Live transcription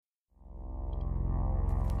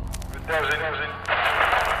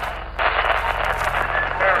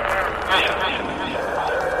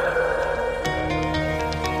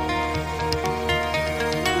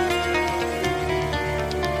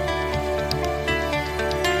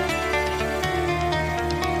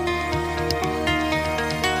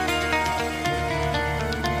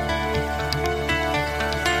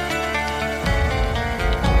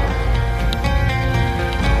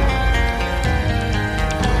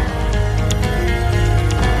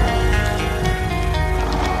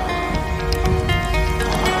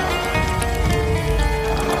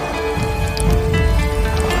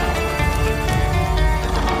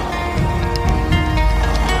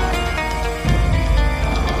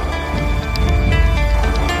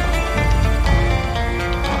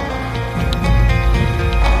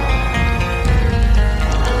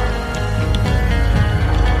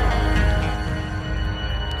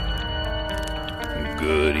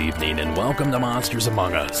Welcome to Monsters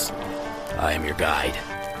Among Us. I am your guide,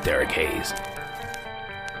 Derek Hayes.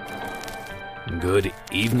 Good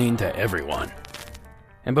evening to everyone.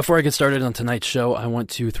 And before I get started on tonight's show, I want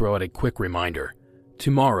to throw out a quick reminder.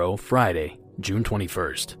 Tomorrow, Friday, June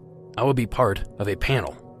 21st, I will be part of a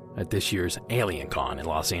panel at this year's AlienCon in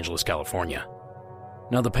Los Angeles, California.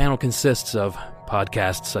 Now, the panel consists of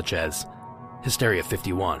podcasts such as Hysteria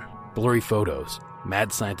 51, Blurry Photos,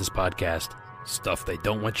 Mad Scientist Podcast, Stuff They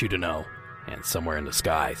Don't Want You to Know, and Somewhere in the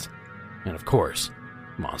Skies, and of course,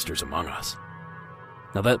 Monsters Among Us.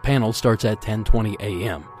 Now that panel starts at 10:20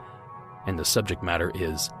 a.m., and the subject matter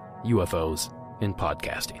is UFOs in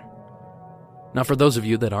podcasting. Now for those of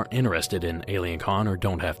you that aren't interested in AlienCon or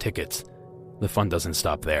don't have tickets, the fun doesn't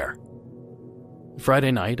stop there.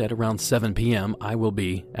 Friday night at around 7 p.m., I will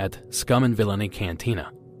be at Scum and Villainy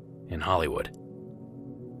Cantina in Hollywood.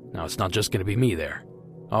 Now it's not just going to be me there.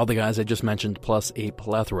 All the guys I just mentioned, plus a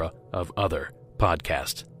plethora of other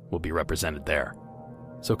podcasts, will be represented there.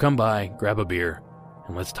 So come by, grab a beer,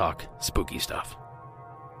 and let's talk spooky stuff.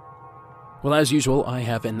 Well, as usual, I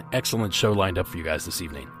have an excellent show lined up for you guys this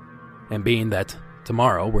evening. And being that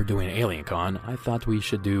tomorrow we're doing AlienCon, I thought we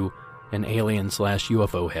should do an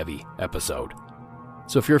alien/UFO heavy episode.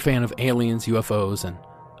 So if you're a fan of aliens, UFOs, and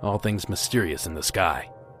all things mysterious in the sky,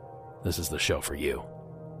 this is the show for you.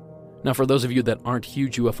 Now, for those of you that aren't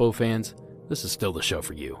huge UFO fans, this is still the show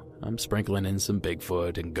for you. I'm sprinkling in some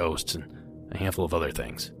Bigfoot and ghosts and a handful of other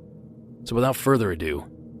things. So without further ado,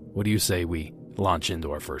 what do you say we launch into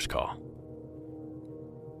our first call?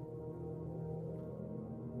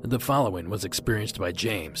 The following was experienced by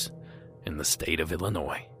James in the state of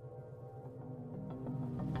Illinois.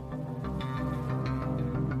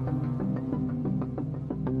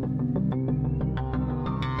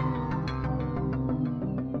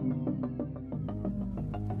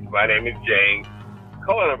 My name is James.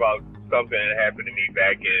 Calling about something that happened to me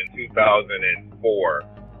back in 2004.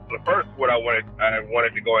 First, what I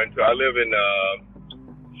wanted to go into, I live in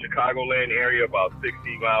Chicagoland area, about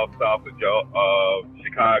 60 miles south of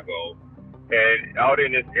Chicago. And out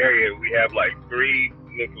in this area, we have like 3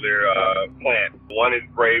 nuclear plants. One is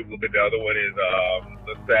Braidwood, the other one is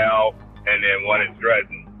LaSalle, and then one is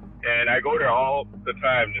Dresden. And I go there all the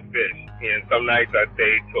time to fish. And some nights I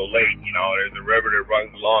stay till late. You know, there's a river that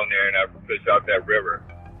runs along there, and I fish out that river.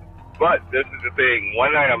 But this is the thing.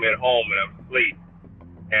 One night I'm at home and I'm asleep,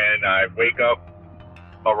 and I wake up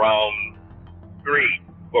around 3.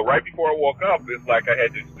 But right before I woke up, it's like I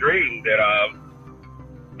had this dream that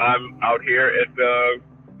I'm out here at the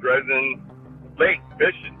Dresden Lake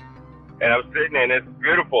fishing. And I'm sitting there, and it's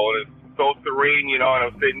beautiful. And it's so serene, you know,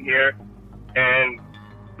 and I'm sitting here, and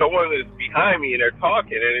someone is behind me and they're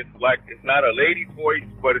talking, and it's like it's not a lady's voice,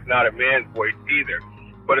 but it's not a man's voice either.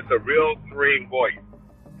 But it's a real serene voice.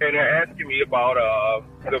 And they're asking me about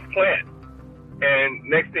the plant. And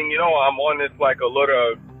next thing you know, I'm on this like a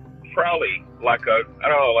little trolley, like a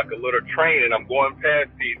little train, and I'm going past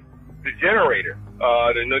the generator,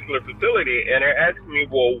 the nuclear facility, and they're asking me,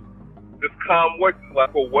 well, this calm voice is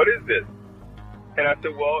like, well, what is this? And I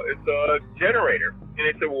said, well, it's a generator. And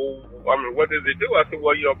they said, well, I mean, what does it do? I said,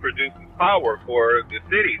 well, you know, it produces power for the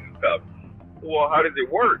cities and stuff. Well, how does it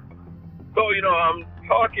work? So, you know, I'm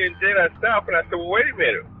talking, then I stop, and I said, well, wait a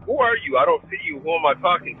minute. Who are you? I don't see you. Who am I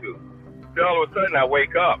talking to? Then all of a sudden, I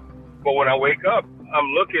wake up. But when I wake up, I'm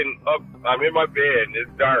looking up. I'm in my bed, and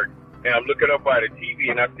it's dark. And I'm looking up by the TV,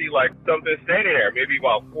 and I see, like, something standing there, maybe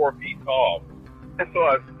about 4 feet tall. And so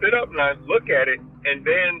I sit up, and I look at it, and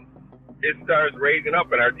then it starts raising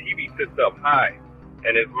up, and our TV sits up high,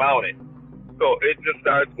 and it's mounted. So it just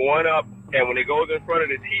starts going up, and when it goes in front of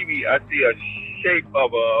the TV, I see a shape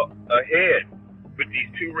of a head with these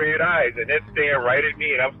 2 red eyes, and it's staring right at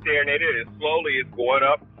me, and I'm staring at it, and slowly it's going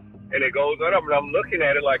up, and it goes on up, and I'm looking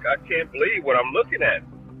at it like I can't believe what I'm looking at.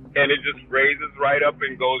 And it just raises right up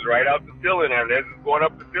and goes right out the ceiling. And as it's going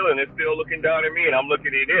up the ceiling, it's still looking down at me, and I'm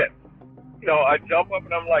looking at it. You know, I jump up,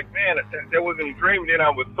 and I'm like, man, that wasn't a dream. Then I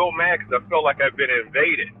was so mad because I felt like I'd been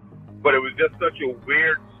invaded. But it was just such a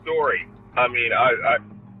weird story. I mean, I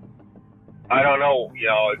don't know. You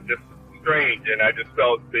know, it's just strange, and I just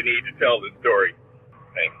felt the need to tell this story.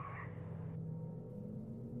 Thanks.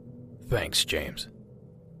 Thanks, James.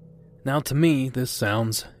 Now, to me, this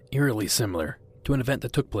sounds eerily similar to an event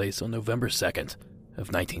that took place on November 2nd of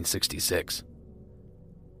 1966.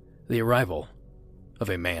 The arrival of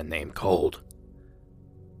a man named Cold,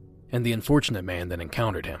 and the unfortunate man that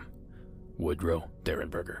encountered him, Woodrow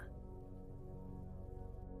Derenberger.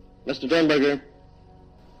 Mr. Derenberger,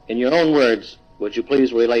 in your own words, would you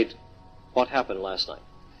please relate what happened last night?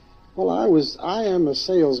 Well, I am a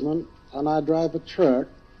salesman, and I drive a truck,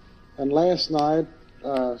 and last night,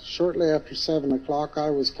 shortly after 7 o'clock, I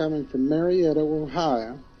was coming from Marietta,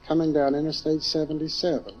 Ohio, coming down Interstate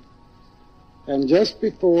 77. And just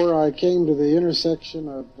before I came to the intersection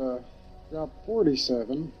of Route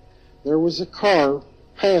 47, there was a car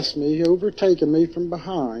past me, overtaking me from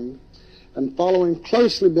behind, and following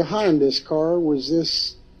closely behind this car was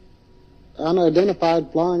this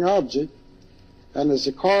unidentified flying object. And as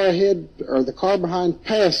the car ahead, or the car behind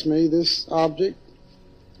passed me, this object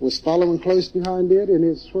was following close behind it, and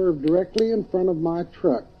it swerved directly in front of my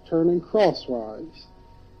truck, turning crosswise.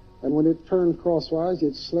 And when it turned crosswise,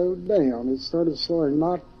 it slowed down. It started slowing,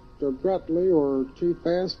 not abruptly or too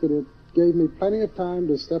fast, but it gave me plenty of time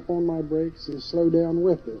to step on my brakes and slow down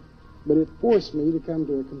with it. But it forced me to come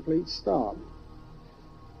to a complete stop.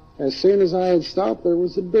 As soon as I had stopped, there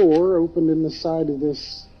was a door opened in the side of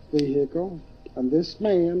this vehicle, and this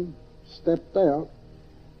man stepped out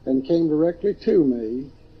and came directly to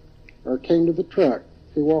me, or came to the truck.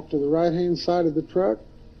 He walked to the right-hand side of the truck,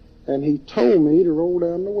 and he told me to roll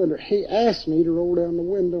down the window. He asked me to roll down the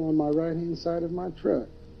window on my right-hand side of my truck.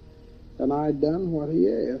 And I done what he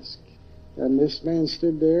asked. And this man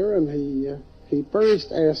stood there, and he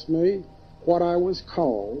first asked me what I was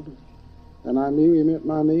called. And I knew he meant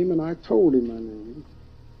my name, and I told him my name.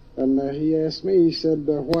 And he asked me, he said,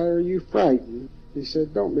 why are you frightened? He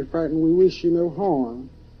said, don't be frightened, we wish you no harm.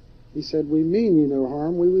 He said, we mean you no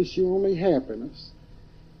harm, we wish you only happiness.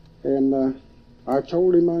 And I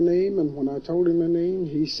told him my name, and when I told him my name,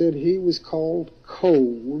 he said he was called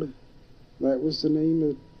Cold. That was the name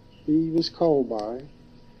that he was called by.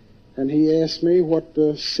 And he asked me what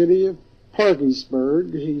the city of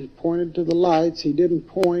Parkersburg, he pointed to the lights, he didn't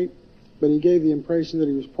point, but he gave the impression that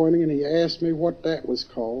he was pointing, and he asked me what that was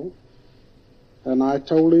called. And I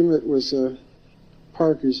told him it was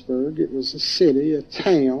Parkersburg, it was a city, a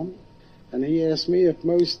town, and he asked me if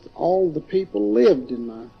most all the people lived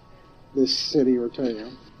in this city or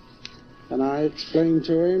town. And I explained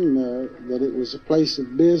to him that it was a place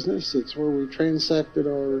of business, it's where we transacted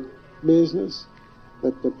our business,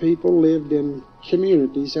 that the people lived in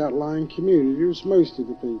communities, outlying communities, most of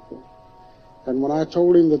the people. And when I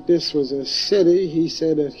told him that this was a city, he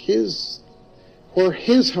said that where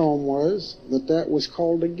his home was, that was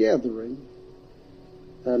called a gathering.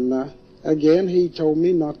 And again, he told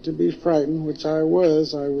me not to be frightened, which I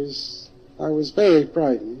was. I was very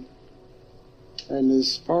frightened. And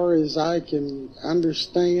as far as I can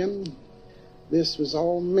understand, this was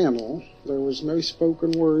all mental. There was no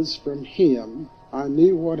spoken words from him. I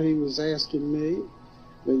knew what he was asking me,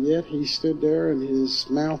 but yet he stood there and his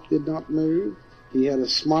mouth did not move. He had a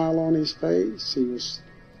smile on his face.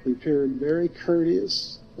 He appeared very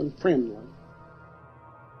courteous and friendly.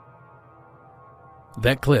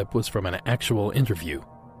 That clip was from an actual interview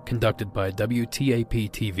conducted by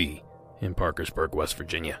WTAP-TV in Parkersburg, West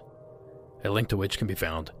Virginia, a link to which can be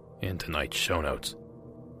found in tonight's show notes.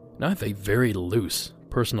 Now, I have a very loose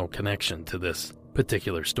personal connection to this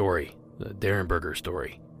particular story, the Derenberger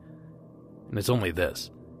story. And it's only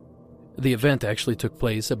this. The event actually took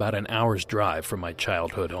place about an hour's drive from my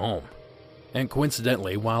childhood home. And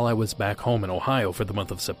coincidentally, while I was back home in Ohio for the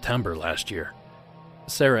month of September last year,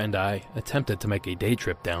 Sarah and I attempted to make a day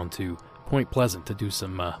trip down to Point Pleasant to do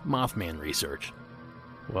some Mothman research.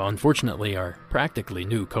 Well, unfortunately, our practically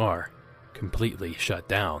new car completely shut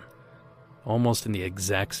down, almost in the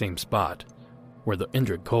exact same spot where the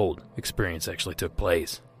Indrid Cold experience actually took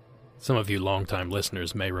place. Some of you longtime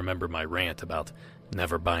listeners may remember my rant about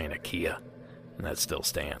never buying a Kia, and that still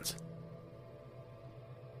stands.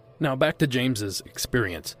 Now, back to James's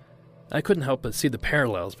experience. I couldn't help but see the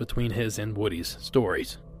parallels between his and Woody's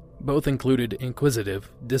stories. Both included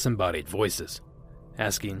inquisitive, disembodied voices,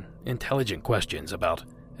 asking intelligent questions about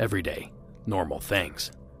everyday, normal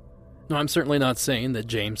things. No, I'm certainly not saying that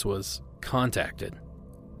James was contacted.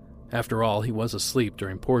 After all, he was asleep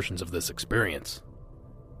during portions of this experience.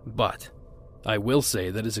 But I will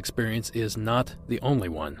say that his experience is not the only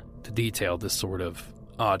one to detail this sort of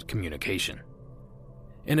odd communication.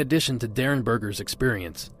 In addition to Darren Berger's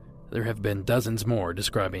experience, there have been dozens more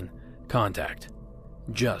describing contact,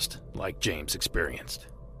 just like James experienced.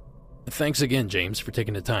 Thanks again, James, for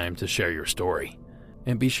taking the time to share your story.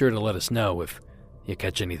 And be sure to let us know if you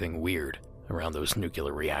catch anything weird around those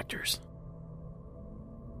nuclear reactors.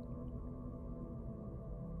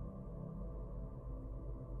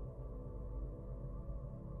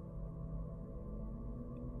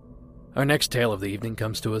 Our next tale of the evening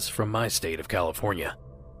comes to us from my state of California.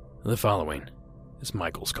 The following is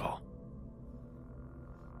Michael's call.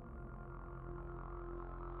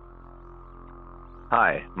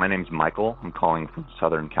 Hi, my name's Michael. I'm calling from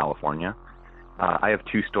Southern California. I have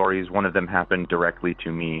two stories. One of them happened directly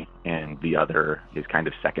to me, and the other is kind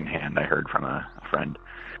of secondhand. I heard from a friend.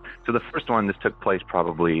 So the first one, this took place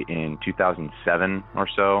probably in 2007 or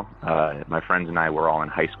so. My friends and I were all in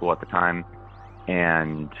high school at the time,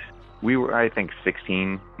 and we were, I think,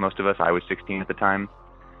 16, most of us. I was 16 at the time.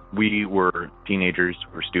 We were teenagers,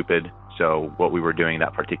 we were stupid, so what we were doing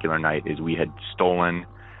that particular night is we had stolen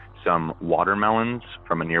some watermelons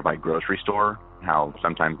from a nearby grocery store. How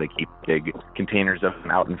sometimes they keep big containers of them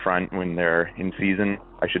out in front when they're in season.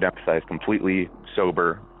 I should emphasize, completely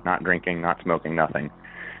sober, not drinking, not smoking, nothing.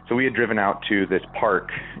 So we had driven out to this park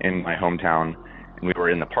in my hometown, and we were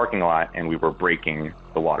in the parking lot, and we were breaking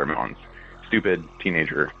the watermelons. Stupid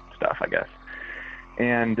teenager stuff, I guess.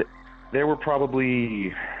 And there were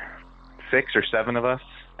probably 6 or 7 of us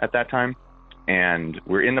at that time, and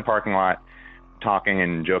we're in the parking lot talking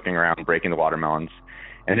and joking around, breaking the watermelons.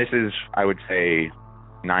 And this is, I would say,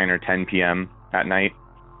 9 or 10 p.m. at night.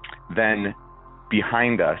 Then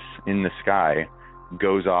behind us in the sky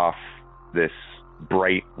goes off this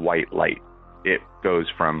bright white light. It goes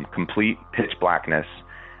from complete pitch blackness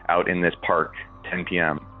out in this park, 10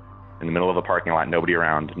 p.m., in the middle of a parking lot, nobody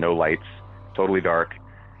around, no lights, totally dark.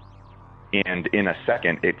 And in a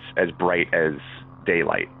second, it's as bright as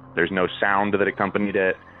daylight. There's no sound that accompanied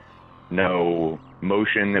it, no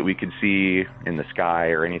motion that we could see in the sky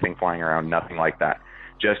or anything flying around, nothing like that.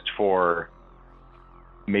 Just for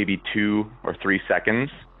maybe 2 or 3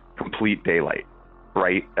 seconds, complete daylight,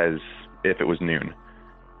 bright as if it was noon.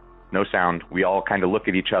 No sound. We all kind of look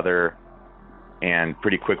at each other and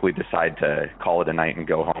pretty quickly decide to call it a night and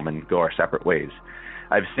go home and go our separate ways.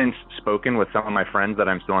 I've since spoken with some of my friends that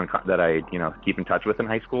I'm still in, that I keep in touch with in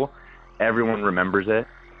high school. Everyone remembers it.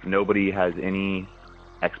 Nobody has any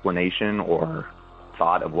explanation or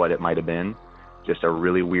thought of what it might have been. Just a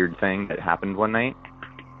really weird thing that happened one night.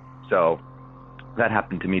 So that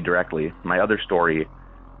happened to me directly. My other story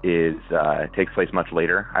is takes place much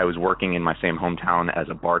later. I was working in my same hometown as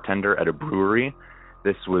a bartender at a brewery.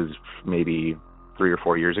 This was maybe 3 or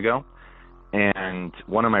 4 years ago. And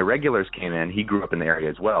one of my regulars came in. He grew up in the area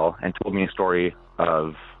as well, and told me a story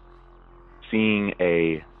of seeing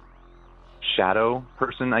a shadow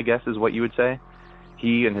person, I guess is what you would say.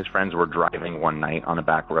 He and his friends were driving one night on a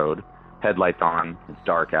back road, headlights on, it's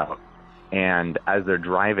dark out. And as they're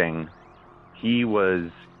driving, he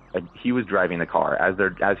was driving the car.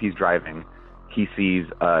 As he's driving, he sees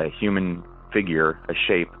a human figure, a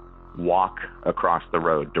shape, walk across the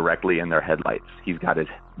road directly in their headlights. He's got his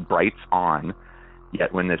brights on,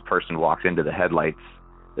 yet when this person walks into the headlights,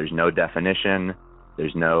 there's no definition,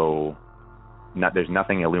 there's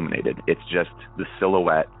nothing illuminated. It's just the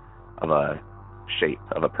silhouette of a shape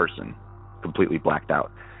of a person, completely blacked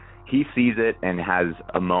out. He sees it and has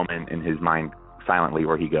a moment in his mind silently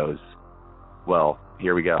where he goes, well,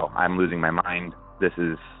 here we go. I'm losing my mind.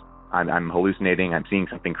 I'm hallucinating. I'm seeing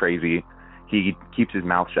something crazy. He keeps his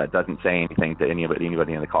mouth shut, doesn't say anything to anybody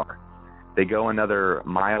in the car. They go another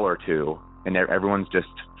mile or two, and everyone's just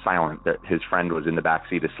silent. His friend was in the back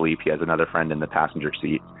seat asleep. He has another friend in the passenger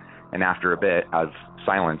seat. And after a bit of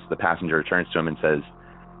silence, the passenger turns to him and says,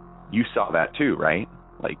 you saw that too, right?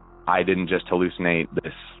 Like, I didn't just hallucinate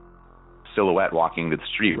this silhouette walking to the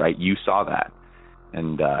street, right? You saw that.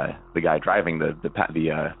 And the guy driving, the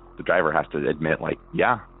driver has to admit, like,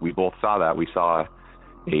 yeah, we both saw that. We saw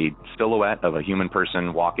a silhouette of a human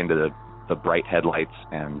person walk into the bright headlights,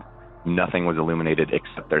 and nothing was illuminated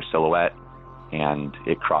except their silhouette, and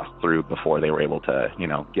it crossed through before they were able to,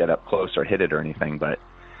 get up close or hit it or anything. But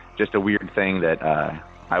just a weird thing that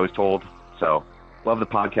I was told. So love the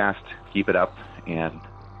podcast. Keep it up, and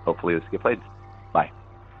hopefully this gets played. Bye.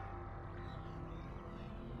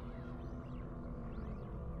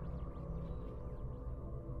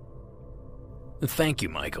 Thank you,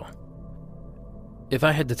 Michael. If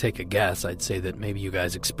I had to take a guess, I'd say that maybe you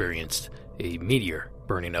guys experienced a meteor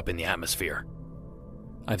burning up in the atmosphere.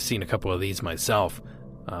 I've seen a couple of these myself,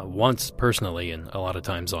 once personally, and a lot of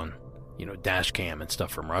times on, dash cam and stuff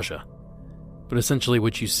from Russia. But essentially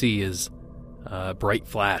what you see is a bright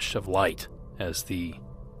flash of light as the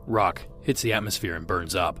rock hits the atmosphere and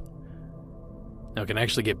burns up. Now, it can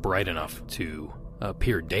actually get bright enough to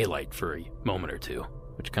appear daylight for a moment or two,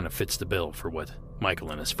 which kind of fits the bill for what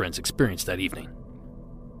Michael and his friends experienced that evening.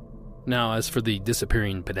 Now, as for the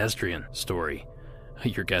disappearing pedestrian story,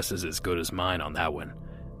 your guess is as good as mine on that one,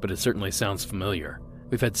 but it certainly sounds familiar.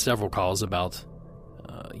 We've had several calls about,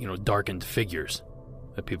 darkened figures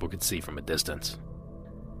that people could see from a distance.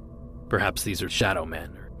 Perhaps these are shadow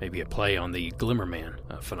men, or maybe a play on the glimmer man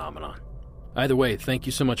phenomenon. Either way, thank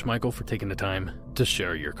you so much, Michael, for taking the time to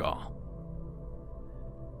share your call.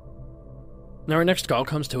 Now, our next call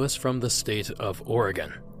comes to us from the state of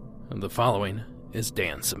Oregon. And the following is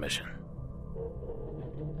Dan's submission.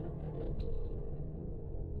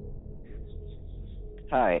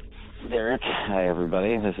 Hi, Derek. Hi,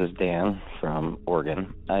 everybody. This is Dan from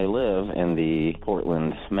Oregon. I live in the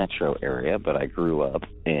Portland metro area, but I grew up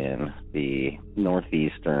in the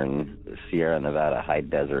northeastern Sierra Nevada high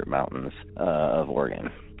desert mountains of Oregon.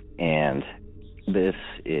 And this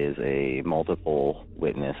is a multiple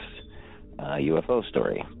witness UFO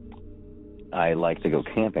story. I like to go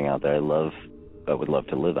camping out there. I would love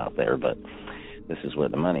to live out there, but this is where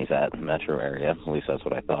the money's at, the metro area. At least that's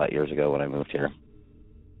what I thought years ago when I moved here.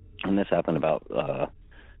 And this happened about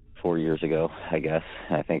 4 years ago, I guess.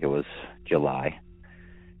 I think it was July.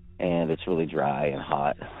 And it's really dry and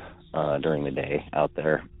hot during the day out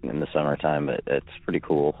there in the summertime, but it's pretty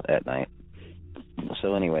cool at night.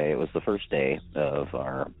 So anyway, it was the first day of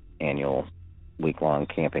our annual week-long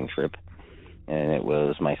camping trip. And it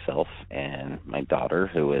was myself and my daughter,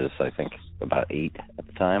 who was, I think, about 8 at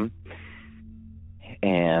the time,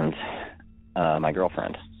 and my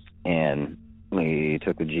girlfriend. And we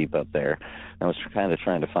took the Jeep up there. I was kind of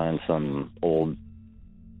trying to find some old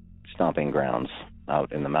stomping grounds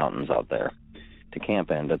out in the mountains out there to camp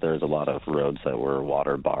in, but there's a lot of roads that were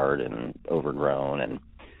water barred and overgrown,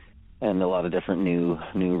 and a lot of different new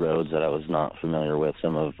roads that I was not familiar with,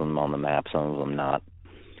 some of them on the map, some of them not.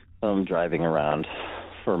 I'm driving around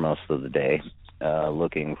for most of the day,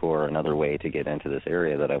 looking for another way to get into this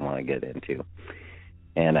area that I want to get into.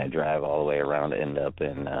 And I drive all the way around to end up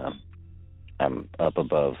in, I'm up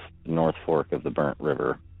above North Fork of the Burnt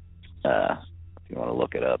River, if you want to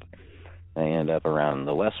look it up. I end up around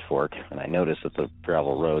the West Fork, and I notice that the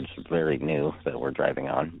gravel road's very new that we're driving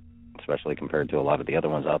on, especially compared to a lot of the other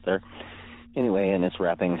ones out there. Anyway, and it's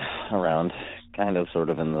wrapping around kind of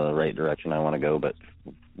sort of in the right direction I want to go, but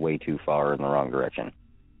way too far in the wrong direction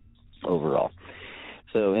overall.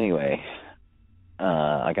 So anyway,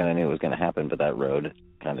 I kind of knew it was going to happen, but that road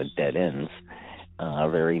kind of dead ends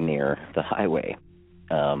very near the highway.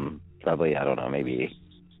 Probably, I don't know, maybe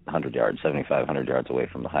 100 yards, 75, 100 yards away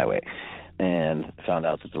from the highway. And found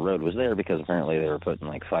out that the road was there because apparently they were putting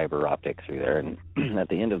like fiber optic through there. And at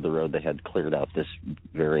the end of the road, they had cleared out this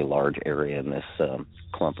very large area in this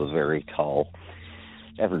clump of very tall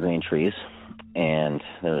evergreen trees. And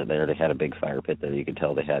there they had a big fire pit there. You could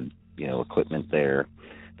tell they had, equipment there,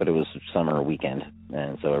 but it was summer weekend,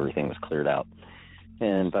 and so everything was cleared out.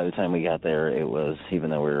 And by the time we got there, it was, even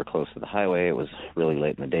though we were close to the highway, it was really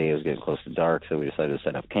late in the day. It was getting close to dark, so we decided to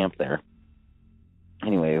set up camp there.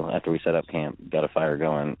 Anyway, after we set up camp, got a fire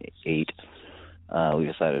going, 8, we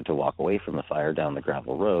decided to walk away from the fire down the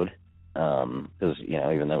gravel road, because,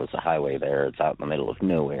 even though it's a highway there, it's out in the middle of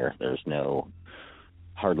nowhere. There's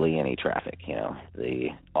hardly any traffic, the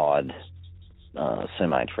odd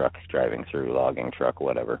semi-truck driving through, logging truck,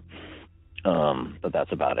 whatever. But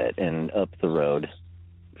that's about it. And up the road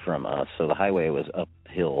from us, so the highway was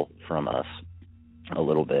uphill from us a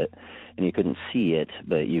little bit, and you couldn't see it,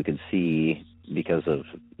 but you could see, because of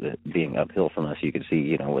it being uphill from us, you could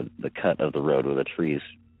see, with the cut of the road where the trees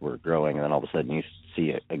were growing, and then all of a sudden you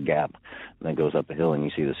see a gap, and then goes up a hill, and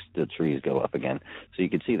you see the trees go up again. So you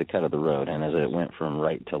could see the cut of the road, and as it went from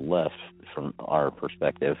right to left from our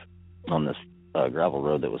perspective on this gravel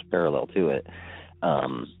road that was parallel to it,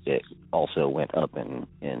 it also went up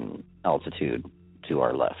in altitude to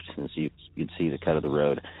our left. And so you'd see the cut of the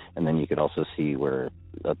road, and then you could also see where,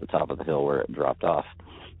 at the top of the hill where it dropped off,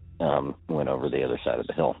 went over the other side of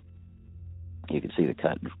the hill. You could see the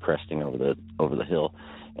cut cresting over the hill.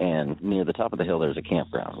 And near the top of the hill, there's a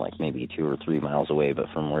campground, like maybe 2 or 3 miles away. But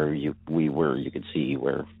from where we were, you could see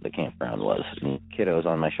where the campground was. And kiddos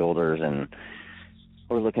on my shoulders, and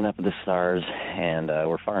we're looking up at the stars, and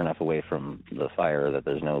we're far enough away from the fire that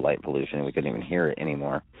there's no light pollution. We couldn't even hear it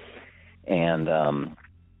anymore. And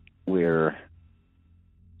we're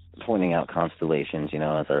pointing out constellations, you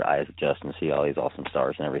know, as our eyes adjust and see all these awesome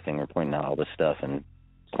stars and everything. We're pointing out all this stuff and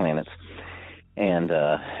planets. And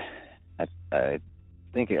I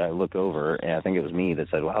think I look over, and I think it was me that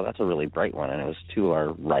said, wow, that's a really bright one. And it was to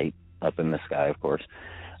our right, up in the sky, of course,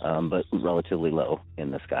 but relatively low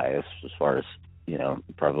in the sky as far as, you know,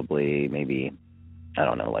 probably maybe, I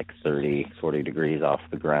don't know, like 30, 40 degrees off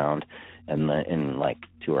the ground, and in like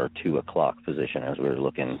to our 2 o'clock position as we were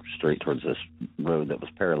looking straight towards this road that was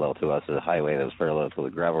parallel to us, a highway that was parallel to the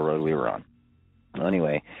gravel road we were on. Well,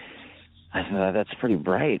 anyway, I thought, that's pretty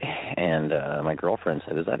bright. And my girlfriend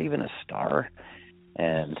said, is that even a star?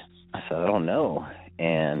 And I said, I don't know.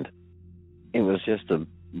 And it was just a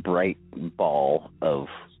bright ball of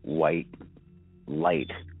white light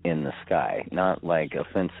in the sky, not like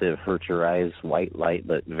offensive, hurt your eyes white light,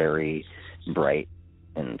 but very bright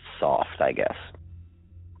and soft, I guess.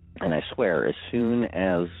 And I swear, as soon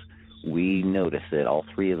as we noticed it, all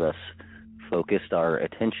three of us focused our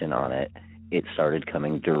attention on it, it started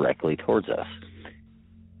coming directly towards us.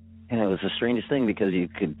 And it was the strangest thing, because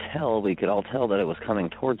we could all tell that it was coming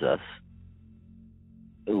towards us,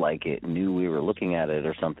 like it knew we were looking at it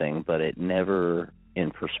or something, but it never,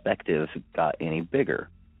 in perspective, got any bigger.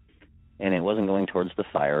 And it wasn't going towards the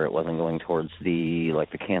fire, it wasn't going towards the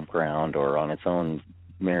campground or on its own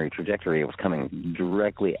merry trajectory. It was coming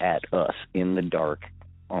directly at us in the dark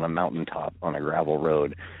on a mountaintop on a gravel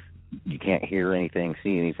road. You can't hear anything,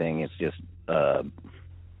 see anything. It's just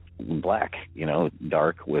black, you know,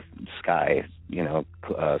 dark with sky, you know,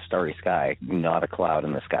 starry sky, not a cloud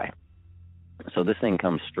in the sky. So this thing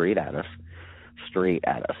comes straight at us.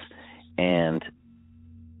 And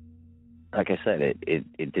like I said,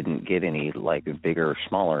 it didn't get any like bigger or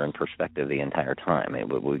smaller in perspective the entire time.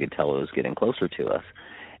 We could tell it was getting closer to us.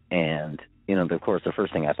 And, you know, of course, the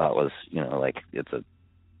first thing I thought was, you know, like it's a,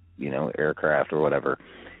 you know, aircraft or whatever.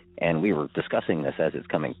 And we were discussing this as it's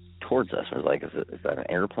coming towards us. I was like, is that an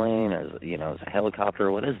airplane? Or, is it a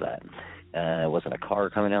helicopter? What is that? It wasn't a car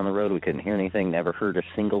coming down the road. We couldn't hear anything. Never heard a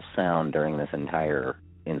single sound during this entire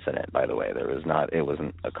incident, by the way. It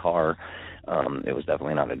wasn't a car. It was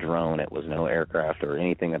definitely not a drone. It was no aircraft or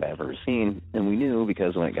anything that I've ever seen. And we knew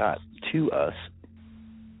because when it got to us,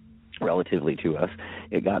 relatively to us,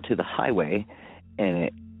 it got to the highway and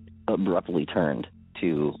it abruptly turned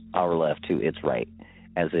to our left, to its right,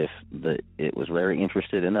 as if it was very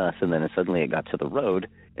interested in us, and then suddenly it got to the road,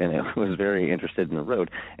 and it was very interested in the road.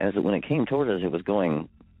 And when it came towards us, it was going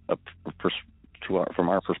up from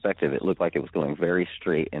our perspective, it looked like it was going very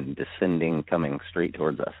straight and descending, coming straight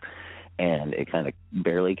towards us. And it kind of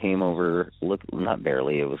barely came over, not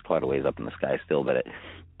barely, it was quite a ways up in the sky still, but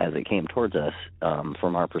as it came towards us,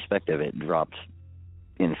 from our perspective, it dropped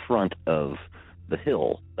in front of the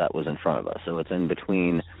hill that was in front of us. So it's in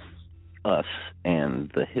between us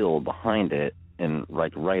and the hill behind it, and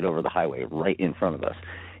right over the highway, right in front of us.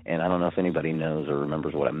 And I don't know if anybody knows or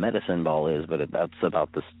remembers what a medicine ball is, but that's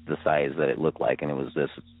about the size that it looked like. And it was this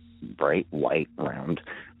bright white round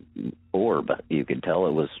orb. You could tell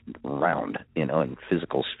it was round, you know, and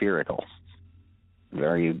physical, spherical,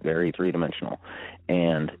 very, very three-dimensional.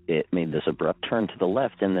 And it made this abrupt turn to the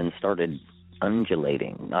left and then started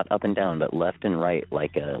undulating, not up and down, but left and right,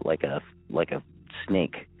 like a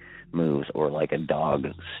snake moves, or like a dog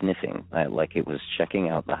sniffing, like it was checking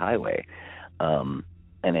out the highway.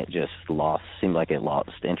 And it just seemed like it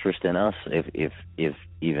lost interest in us, if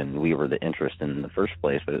even we were the interest in the first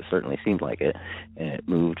place, but it certainly seemed like it. And it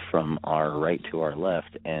moved from our right to our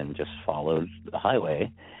left and just followed the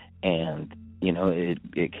highway. And, you know,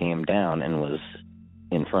 it came down and was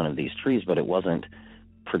in front of these trees, but it wasn't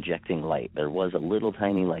projecting light. There was a little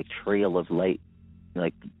tiny like trail of light,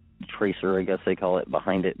 like tracer, I guess they call it,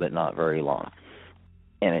 behind it, but not very long.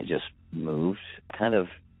 And it just moved kind of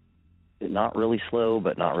not really slow,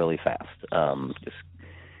 but not really fast, just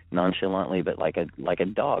nonchalantly, but like a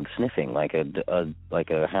dog sniffing, like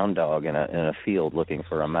a hound dog in a field looking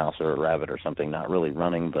for a mouse or a rabbit or something, not really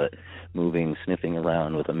running, but moving, sniffing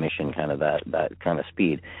around with a mission, kind of that kind of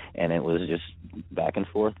speed. And it was just back and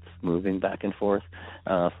forth, moving back and forth,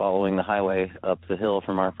 following the highway up the hill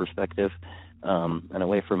from our perspective, and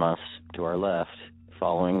away from us to our left,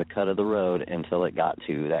 following the cut of the road until it got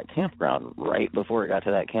to that campground, right before it got to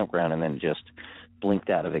that campground, and then just blinked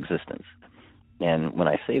out of existence. And when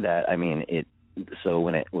I say that, I mean it. So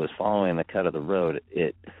when it was following the cut of the road,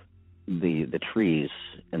 the trees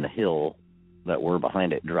and the hill that were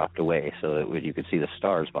behind it dropped away, so that you could see the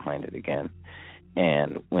stars behind it again.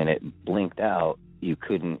 And when it blinked out,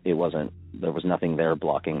 there was nothing there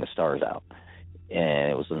blocking the stars out.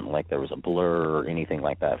 And it wasn't like there was a blur or anything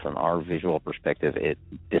like that. From our visual perspective, it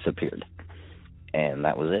disappeared. And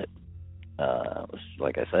that was it. It was,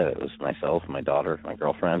 like I said, it was myself, my daughter, my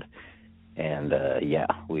girlfriend. And,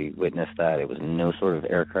 we witnessed that. It was no sort of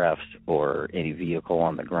aircraft or any vehicle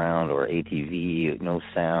on the ground or ATV, no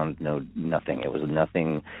sound, nothing. It was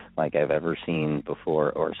nothing like I've ever seen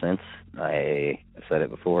before or since. I said it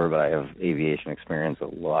before, but I have aviation experience,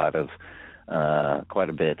 quite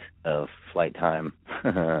a bit of flight time,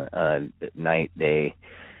 night, day.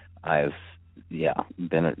 I've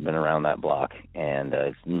been around that block, and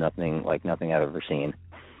it's nothing I've ever seen.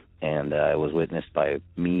 And it was witnessed by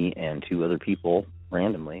me and 2 other people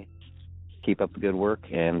randomly. Keep up the good work,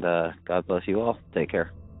 and God bless you all. Take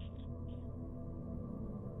care.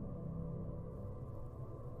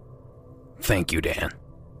 Thank you, Dan.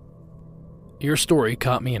 Your story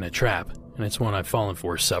caught me in a trap, and it's one I've fallen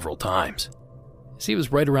for several times. See, it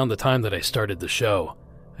was right around the time that I started the show.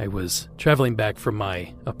 I was traveling back from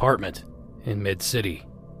my apartment in Mid-City,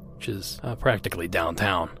 which is practically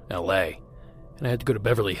downtown LA, and I had to go to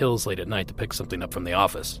Beverly Hills late at night to pick something up from the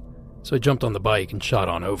office. So I jumped on the bike and shot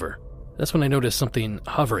on over. That's when I noticed something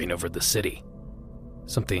hovering over the city.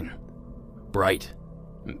 Something bright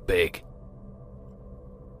and big.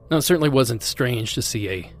 Now, it certainly wasn't strange to see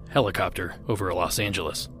a helicopter over Los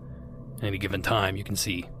Angeles. At any given time, you can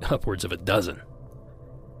see upwards of a dozen.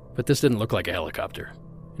 But this didn't look like a helicopter,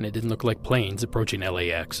 and it didn't look like planes approaching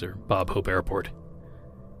LAX or Bob Hope Airport.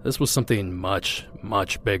 This was something much,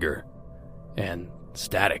 much bigger, and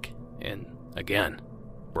static, and, again,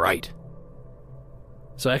 bright.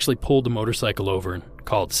 So I actually pulled the motorcycle over and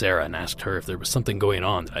called Sarah and asked her if there was something going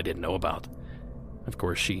on that I didn't know about. Of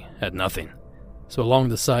course, she had nothing. So along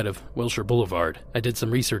the side of Wilshire Boulevard, I did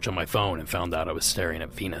some research on my phone and found out I was staring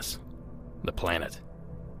at Venus, the planet.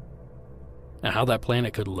 Now, how that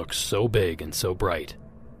planet could look so big and so bright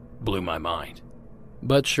blew my mind.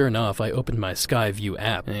 But sure enough, I opened my Skyview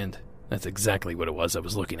app, and that's exactly what it was I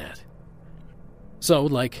was looking at. So,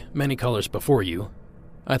 like many callers before you,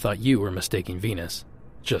 I thought you were mistaking Venus,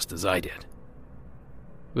 just as I did.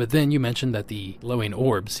 But then you mentioned that the glowing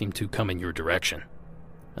orbs seemed to come in your direction.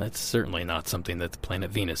 That's certainly not something that the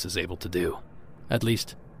planet Venus is able to do. At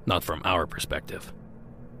least, not from our perspective.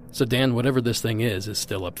 So Dan, whatever this thing is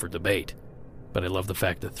still up for debate. But I love the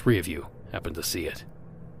fact that 3 of you happen to see it.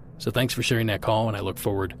 So thanks for sharing that call, and I look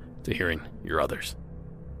forward to hearing your others.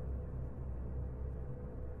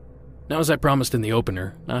 Now, as I promised in the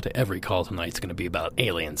opener, not every call tonight's going to be about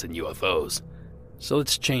aliens and UFOs. So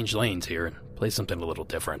let's change lanes here and play something a little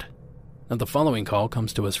different. Now, the following call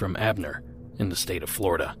comes to us from Abner in the state of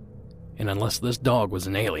Florida. And unless this dog was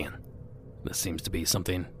an alien, this seems to be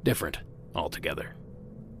something different altogether.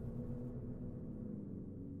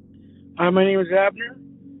 Hi, my name is Abner.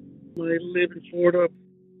 I live in Florida.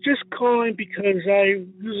 Just calling because I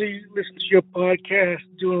usually listen to your podcast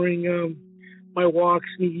during my walks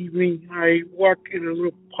in the evening. I walk in a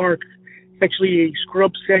little park. It's actually a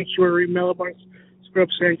scrub sanctuary, Malabar Scrub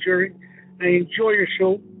Sanctuary. I enjoy your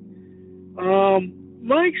show.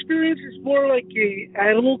 My experience is more like a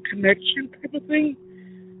animal connection type of thing.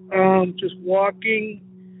 Just walking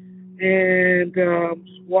and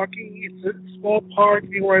walking. It's a small park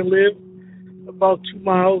near where I live, about 2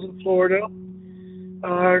 miles in Florida,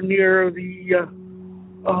 near the,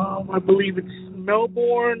 I believe it's the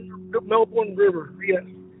Melbourne River, yes.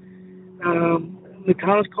 The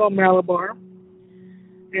town is called Malabar.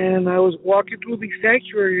 And I was walking through the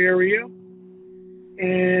sanctuary area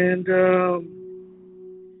and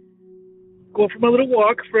going for my little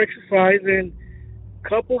walk for exercise, and a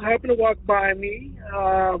couple happened to walk by me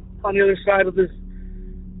on the other side of this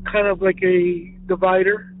kind of like a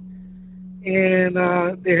divider. And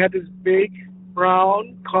they had this big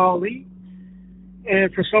brown collie,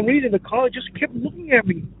 and for some reason the collie just kept looking at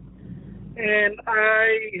me, and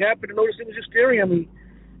I happened to notice it was just staring at me,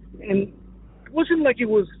 and it wasn't like it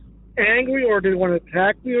was angry or didn't want to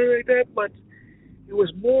attack me or like that, but it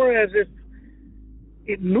was more as if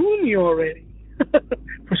it knew me already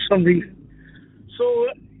for some reason. So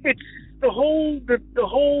it's the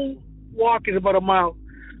whole walk is about a mile.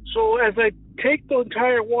 So as I take the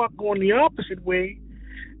entire walk going the opposite way,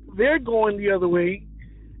 they're going the other way,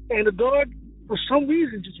 and the dog, for some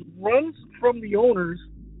reason, just runs from the owners,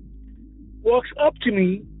 walks up to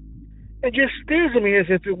me, and just stares at me as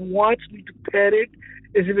if it wants me to pet it,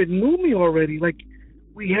 as if it knew me already, like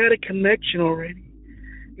we had a connection already.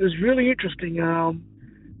 It was really interesting.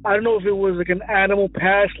 I don't know if it was like an animal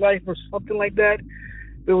past life or something like that,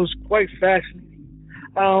 but it was quite fascinating.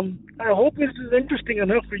 I hope this is interesting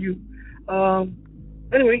enough for you.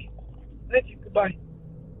 Anyway, thank you. Goodbye.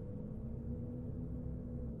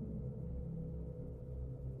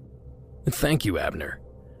 Thank you, Abner.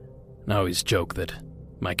 I always joke that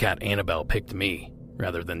my cat Annabelle picked me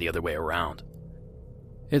rather than the other way around.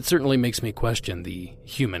 It certainly makes me question the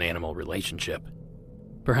human-animal relationship.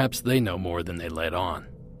 Perhaps they know more than they let on.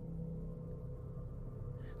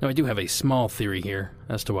 Now, I do have a small theory here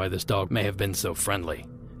as to why this dog may have been so friendly.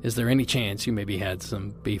 Is there any chance you maybe had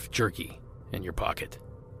some beef jerky in your pocket?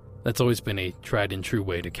 That's always been a tried and true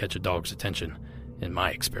way to catch a dog's attention, in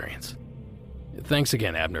my experience. Thanks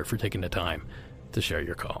again, Abner, for taking the time to share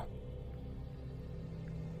your call.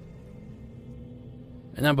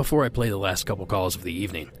 And now, before I play the last couple calls of the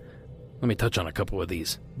evening, let me touch on a couple of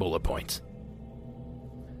these bullet points.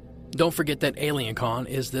 Don't forget that AlienCon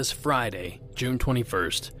is this Friday, June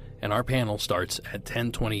 21st, and our panel starts at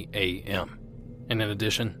 10:20 a.m. And in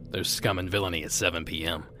addition, there's Scum and Villainy at 7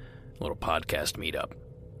 p.m., a little podcast meetup.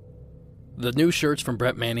 The new shirts from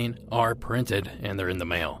Brett Manning are printed, and they're in the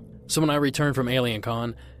mail. So when I return from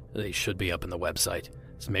AlienCon, they should be up on the website.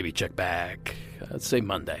 So maybe check back, let's say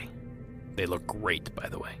Monday. They look great, by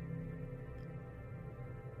the way.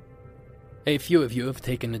 A few of you have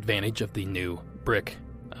taken advantage of the new brick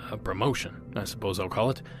promotion, I suppose I'll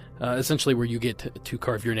call it. Essentially where you get to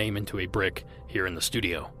carve your name into a brick here in the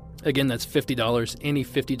studio. Again, that's $50. Any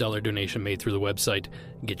 $50 donation made through the website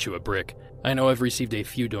gets you a brick. I know I've received a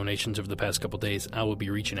few donations over the past couple days. I will be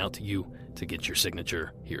reaching out to you to get your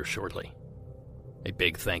signature here shortly. A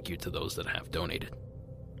big thank you to those that have donated.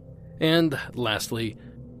 And lastly,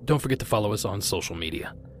 don't forget to follow us on social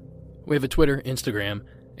media. We have a Twitter, Instagram,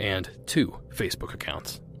 and 2 Facebook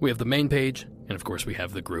accounts. We have the main page, and of course we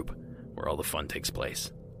have the group, where all the fun takes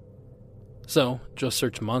place. So, just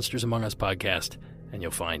search Monsters Among Us Podcast, and you'll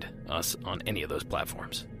find us on any of those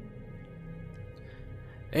platforms.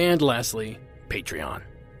 And lastly, Patreon.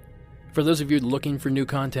 For those of you looking for new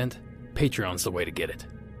content, Patreon's the way to get it.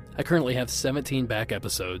 I currently have 17 back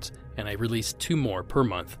episodes, and I release 2 more per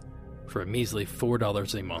month for a measly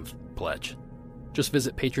 $4 a month pledge. Just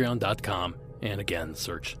visit patreon.com and again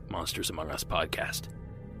search Monsters Among Us Podcast.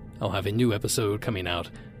 I'll have a new episode coming out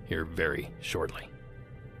here very shortly.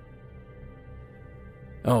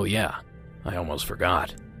 Oh yeah, I almost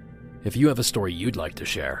forgot. If you have a story you'd like to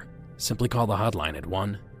share, simply call the hotline at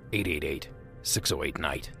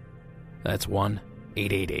 1-888-608-NIGHT. That's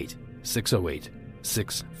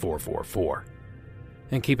 1-888-608-6444.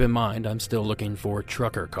 And keep in mind, I'm still looking for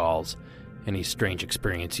trucker calls, any strange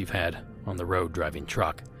experience you've had on the road driving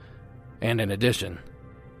truck. And in addition,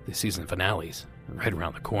 the season finales are right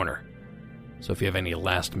around the corner. So if you have any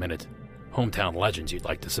last-minute hometown legends you'd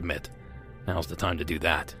like to submit, now's the time to do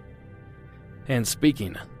that. And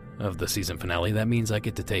speaking of the season finale, that means I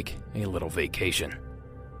get to take a little vacation.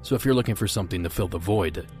 So if you're looking for something to fill the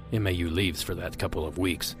void MAU leaves for that couple of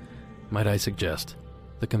weeks, might I suggest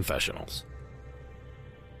The Confessionals.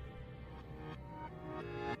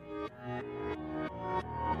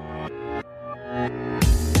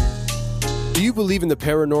 Do you believe in the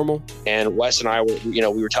paranormal? And Wes and I were,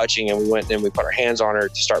 we were touching, and we went and we put our hands on her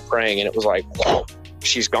to start praying, and it was like, whoa,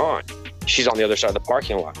 she's gone. She's on the other side of the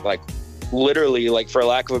parking lot. Like, literally, like, for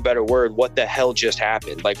lack of a better word, what the hell just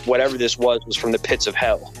happened? Like, whatever this was from the pits of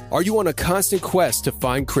hell. Are you on a constant quest to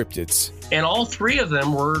find cryptids? And all 3 of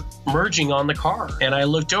them were merging on the car. And I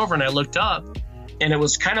looked over and I looked up, and it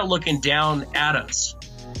was kind of looking down at us.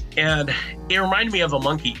 And it reminded me of a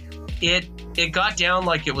monkey. It got down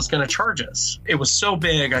like it was going to charge us. It was so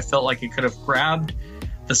big, I felt like it could have grabbed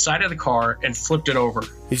the side of the car and flipped it over.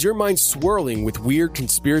 Is your mind swirling with weird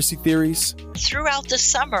conspiracy theories? Throughout the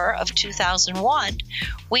summer of 2001,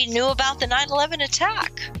 we knew about the 9/11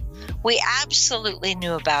 attack. We absolutely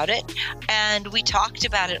knew about it, and we talked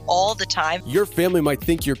about it all the time. Your family might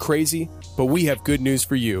think you're crazy, but we have good news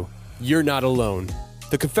for you. You're not alone.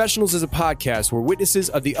 The Confessionals is a podcast where witnesses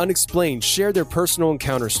of the unexplained share their personal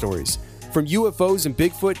encounter stories. From UFOs and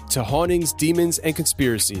Bigfoot to hauntings, demons, and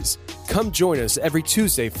conspiracies. Come join us every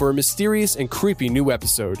Tuesday for a mysterious and creepy new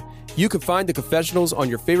episode. You can find The Confessionals on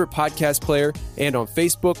your favorite podcast player and on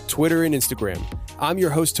Facebook, Twitter, and Instagram. I'm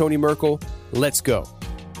your host, Tony Merkel. Let's go.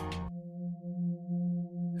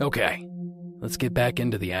 Okay, let's get back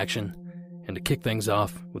into the action. And to kick things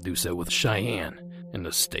off, we'll do so with Cheyenne in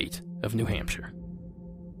the state of New Hampshire.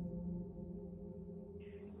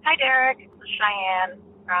 Hi, Derek. This is Cheyenne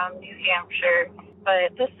from New Hampshire,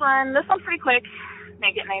 but this one's pretty quick.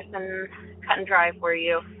 Make it nice and cut and dry for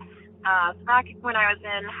you. Back when I was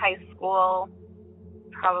in high school,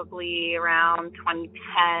 probably around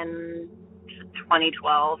 2010 to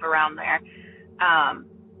 2012, around there,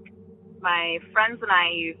 my friends and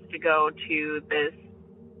I used to go to this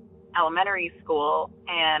elementary school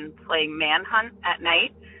and play manhunt at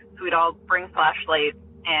night. So we'd all bring flashlights,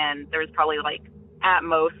 and there was probably like at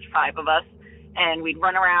most 5 of us, and we'd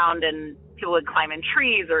run around, and people would climb in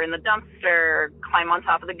trees or in the dumpster, climb on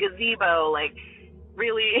top of the gazebo, like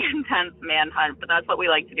really intense manhunt. But that's what we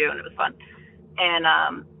liked to do, and it was fun. And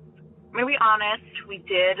I'm gonna be honest, we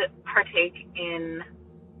did partake in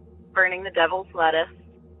burning the devil's lettuce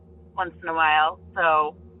once in a while,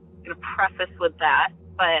 so I'm gonna preface with that.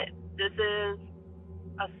 But this is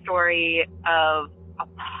a story of a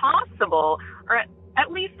possible, or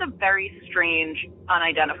at least a very strange,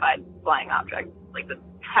 unidentified flying object, like the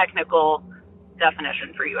technical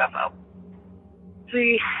definition for UFO. So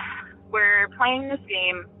we're playing this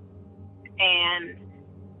game, and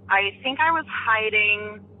I think I was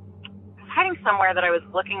hiding somewhere that I was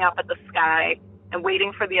looking up at the sky and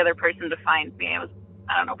waiting for the other person to find me. I was,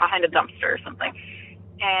 I don't know, behind a dumpster or something.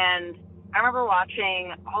 And I remember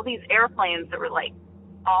watching all these airplanes that were like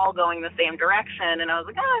all going the same direction, and I was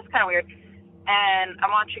like, oh, that's kind of weird. And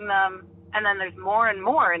I'm watching them, and then there's more and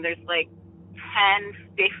more, and there's like 10,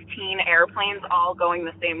 15 airplanes all going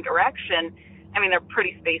the same direction. I mean, they're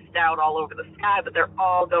pretty spaced out all over the sky, but they're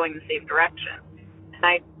all going the same direction. And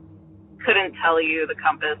I couldn't tell you the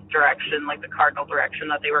compass direction, like the cardinal direction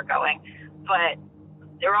that they were going, but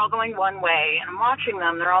they were all going one way, and I'm watching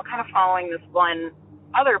them. They're all kind of following this one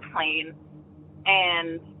other plane,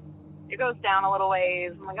 and it goes down a little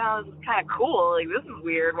ways. I'm like, oh, this is kind of cool. Like, this is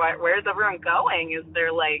weird. Where's everyone going? Is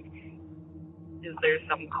there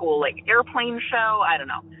some cool, like, airplane show? I don't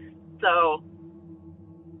know. So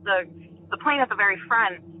the plane at the very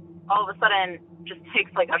front all of a sudden just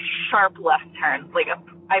takes, like, a sharp left turn. Like,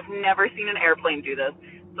 I've never seen an airplane do this.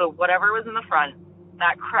 So whatever was in the front,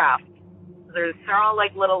 that craft, they're all,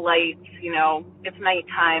 like, little lights, you know. It's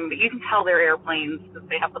nighttime, but you can tell they're airplanes because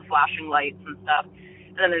they have the flashing lights and stuff.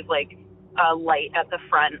 And then there's, like, a light at the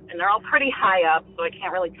front, and they're all pretty high up, so I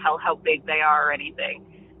can't really tell how big they are or anything.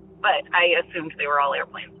 But I assumed they were all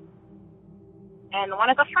airplanes. And the one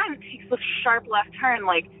at the front takes this sharp left turn.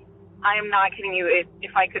 Like, I am not kidding you.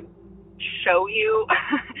 If I could show you,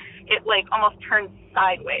 it, like, almost turns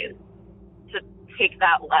sideways to take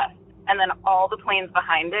that left. And then all the planes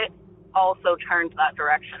behind it also turned that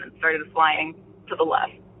direction and started flying to the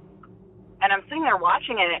left. And I'm sitting there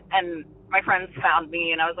watching it, and my friends found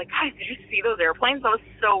me, and I was like, guys, did you see those airplanes? That was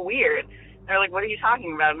so weird. They're like, what are you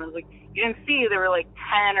talking about? And I was like, you didn't see there were like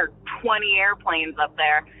 10 or 20 airplanes up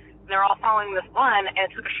there. And they're all following this one, and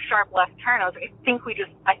it took a sharp left turn. I was like,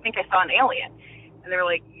 I think I saw an alien. And they were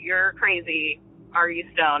like, you're crazy. Are you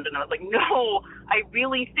stoned? And I was like, no, I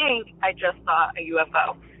really think I just saw a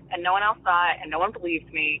UFO. And no one else saw it, and no one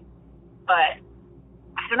believed me. But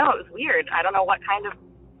I don't know, it was weird. I don't know what kind of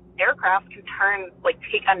aircraft can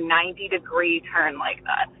take a 90-degree turn like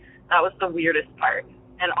that. That was the weirdest part.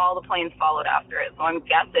 And all the planes followed after it. So I'm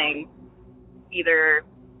guessing either,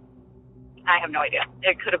 I have no idea.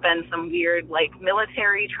 It could have been some weird, like,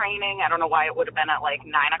 military training. I don't know why it would have been at, like,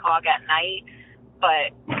 9 o'clock at night.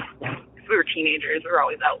 But we were teenagers. We were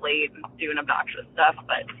always out late and doing obnoxious stuff.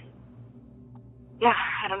 But, yeah,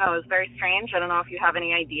 I don't know. It was very strange. I don't know if you have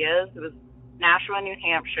any ideas. It was Nashua, New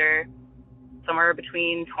Hampshire, somewhere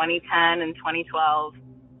between 2010 and 2012,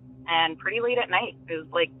 and pretty late at night. It was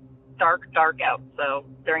like dark out. So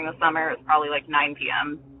during the summer, it was probably like 9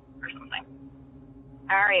 p.m. or something.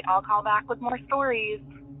 All right, I'll call back with more stories.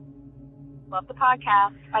 Love the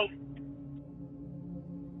podcast. Bye.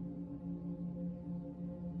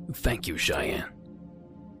 Thank you, Cheyenne.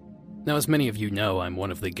 Now, as many of you know, I'm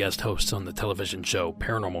one of the guest hosts on the television show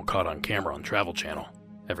Paranormal Caught on Camera on Travel Channel,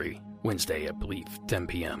 every Wednesday, I believe, 10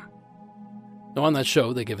 p.m. Now, on that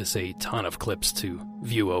show, they give us a ton of clips to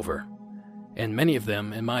view over, and many of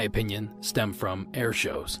them, in my opinion, stem from air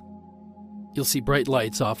shows. You'll see bright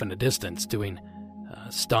lights off in the distance doing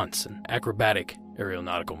stunts and acrobatic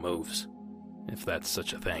aeronautical moves, if that's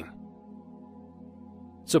such a thing.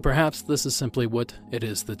 So perhaps this is simply what it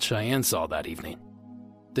is that Cheyenne saw that evening.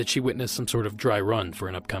 Did she witness some sort of dry run for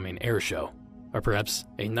an upcoming air show, or perhaps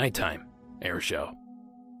a nighttime air show?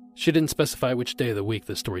 She didn't specify which day of the week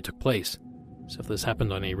this story took place, so if this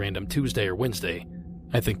happened on a random Tuesday or Wednesday,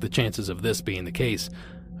 I think the chances of this being the case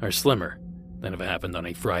are slimmer than if it happened on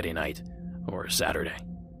a Friday night or a Saturday.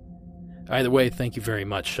 Either way, thank you very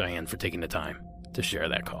much, Cheyenne, for taking the time to share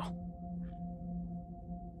that call.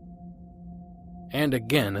 And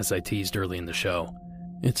again, as I teased early in the show,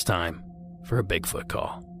 it's time for a Bigfoot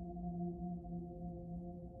call.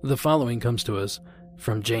 The following comes to us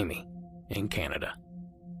from Jamie in Canada.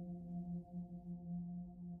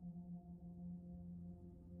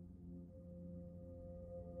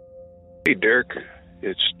 Hey, Derek.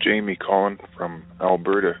 It's Jamie calling from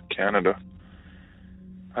Alberta, Canada.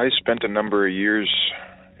 I spent a number of years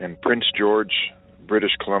in Prince George,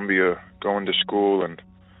 British Columbia, going to school and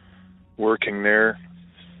working there,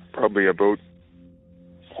 probably about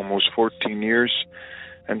almost 14 years.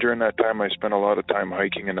 And during that time, I spent a lot of time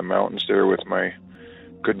hiking in the mountains there with my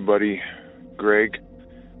good buddy, Greg.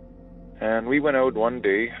 And we went out one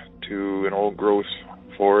day to an old growth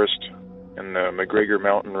forest in the McGregor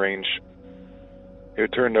mountain range. It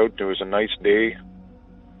turned out it was a nice day.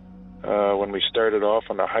 When we started off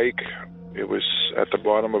on the hike, it was at the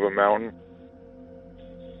bottom of a mountain.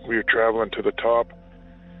 We were traveling to the top.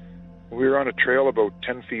 We were on a trail about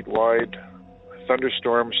 10 feet wide. A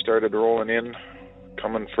thunderstorm started rolling in,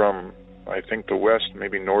 coming from, I think, the west,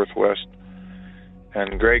 maybe northwest.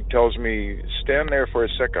 And Greg tells me, stand there for a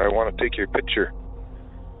sec, I want to take your picture.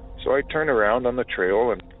 So I turn around on the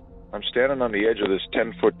trail, and I'm standing on the edge of this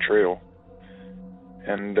 10-foot trail.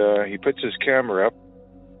 And he puts his camera up,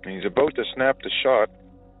 and he's about to snap the shot,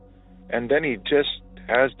 and then he just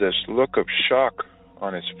has this look of shock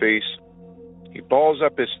on his face. He balls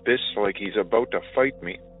up his fists like he's about to fight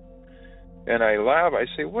me. And I laugh. I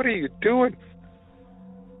say, what are you doing?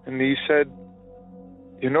 And he said,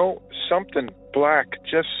 you know, something black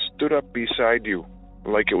just stood up beside you,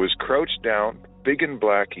 like it was crouched down, big and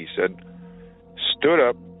black, he said, stood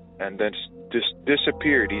up, and then just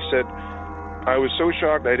disappeared. He said, I was so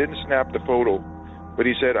shocked I didn't snap the photo, but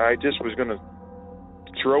he said, I just was going to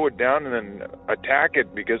throw it down and then attack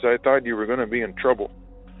it because I thought you were going to be in trouble.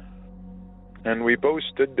 And we both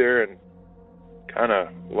stood there and kind of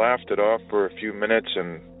laughed it off for a few minutes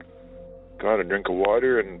and got a drink of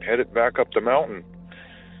water and headed back up the mountain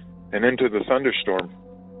and into the thunderstorm.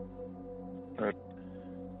 I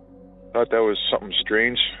thought that was something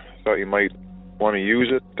strange. Thought you might want to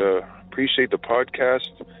use it. Appreciate the podcast.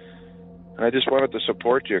 And I just wanted to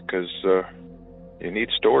support you because you need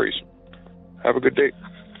stories. Have a good day.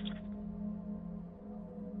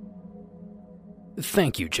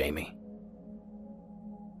 Thank you, Jamie.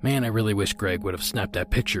 Man, I really wish Greg would have snapped that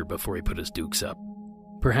picture before he put his dukes up.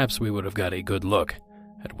 Perhaps we would have got a good look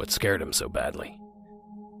at what scared him so badly.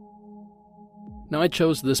 Now, I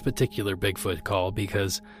chose this particular Bigfoot call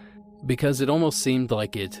because it almost seemed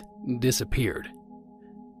like it disappeared.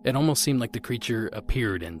 It almost seemed like the creature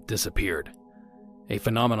appeared and disappeared. A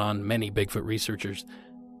phenomenon some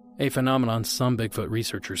Bigfoot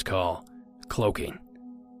researchers call cloaking.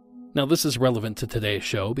 Now, this is relevant to today's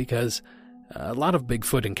show because a lot of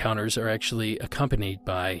Bigfoot encounters are actually accompanied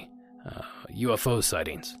by UFO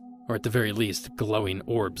sightings, or at the very least, glowing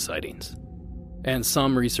orb sightings. And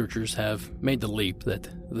some researchers have made the leap that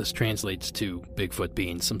this translates to Bigfoot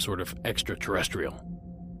being some sort of extraterrestrial.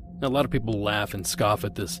 Now, a lot of people laugh and scoff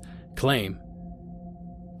at this claim,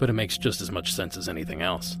 but it makes just as much sense as anything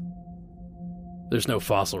else. There's no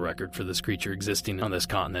fossil record for this creature existing on this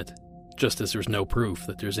continent, just as there's no proof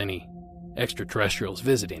that there's any extraterrestrials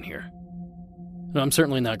visiting here. Now, I'm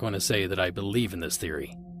certainly not going to say that I believe in this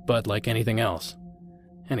theory, but like anything else,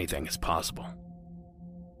 anything is possible.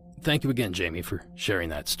 Thank you again, Jamie, for sharing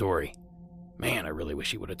that story. Man, I really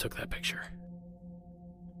wish you would have took that picture.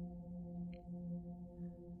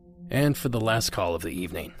 And for the last call of the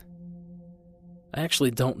evening. I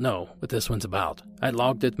actually don't know what this one's about. I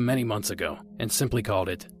logged it many months ago and simply called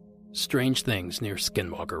it Strange Things Near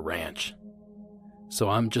Skinwalker Ranch. So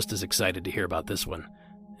I'm just as excited to hear about this one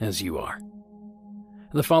as you are.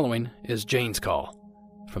 The following is Jane's call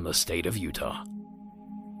from the state of Utah.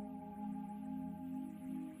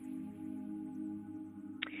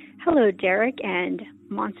 Hello, Derek and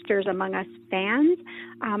Monsters Among Us fans.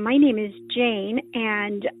 My name is Jane,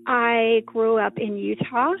 and I grew up in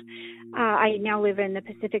Utah. I now live in the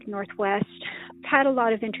Pacific Northwest. I've had a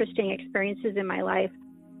lot of interesting experiences in my life.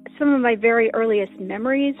 Some of my very earliest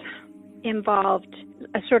memories involved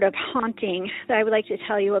a sort of haunting that I would like to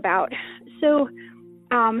tell you about. So,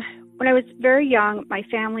 when I was very young, my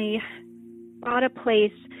family bought a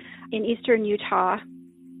place in eastern Utah,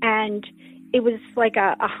 and it was like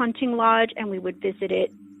a hunting lodge, and we would visit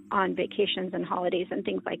it on vacations and holidays and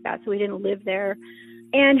things like that. So we didn't live there.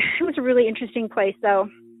 And it was a really interesting place, though.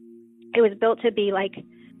 It was built to be like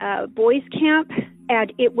a boys' camp,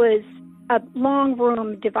 and it was a long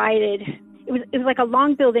room divided. It was like a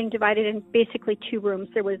long building divided in basically two rooms.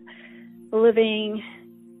 There was a living,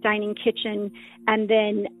 dining, kitchen, and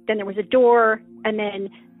then there was a door, and then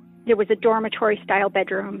there was a dormitory-style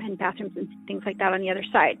bedroom and bathrooms and things like that on the other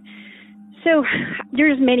side. So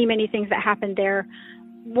there's many, many things that happened there.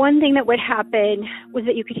 One thing that would happen was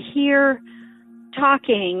that you could hear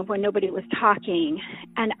talking when nobody was talking.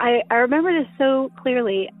 And I remember this so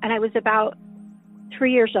clearly, and I was about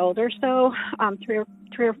 3 years old or so, three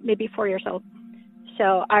or maybe 4 years old.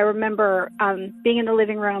 So I remember being in the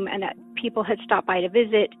living room and that people had stopped by to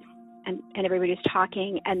visit, and everybody was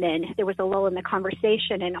talking, and then there was a lull in the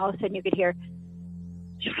conversation, and all of a sudden you could hear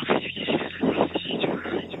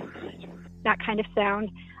that kind of sound,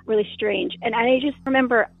 really strange. And I just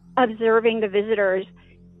remember observing the visitors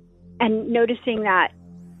and noticing that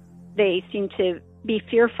they seemed to be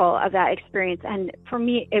fearful of that experience. And for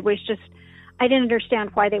me, it was just, I didn't understand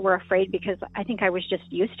why they were afraid, because I think I was just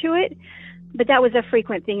used to it. But that was a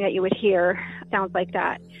frequent thing that you would hear, sounds like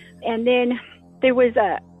that. And then there was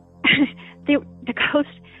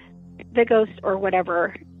the ghost or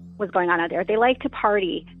whatever was going on out there. They like to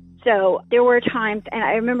party. So there were times, and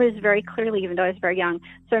I remember this very clearly, even though I was very young.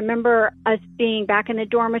 So I remember us being back in the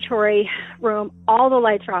dormitory room. All the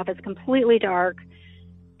lights are off. It's completely dark,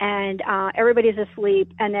 and everybody's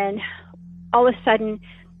asleep. And then all of a sudden,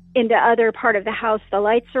 in the other part of the house, the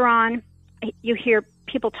lights are on. You hear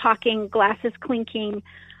people talking, glasses clinking,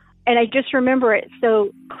 and I just remember it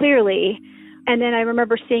so clearly. And then I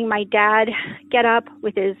remember seeing my dad get up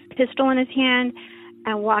with his pistol in his hand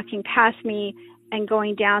and walking past me and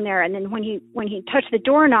going down there. And then when he touched the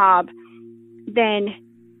doorknob, then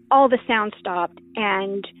all the sound stopped,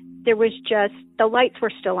 and there was just, the lights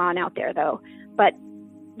were still on out there though, but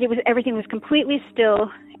everything was completely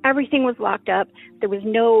still. Everything was locked up. There was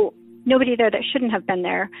nobody there that shouldn't have been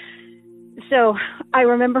there. So I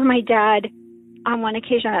remember my dad, on one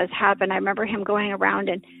occasion that has happened, I remember him going around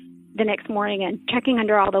and the next morning and checking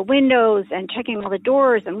under all the windows and checking all the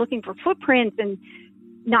doors and looking for footprints and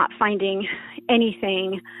not finding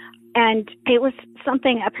anything. And it was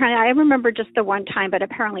something, apparently, I remember just the one time, but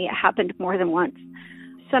apparently it happened more than once.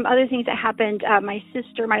 Some other things that happened,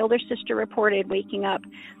 my older sister reported waking up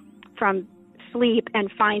from sleep and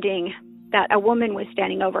finding that a woman was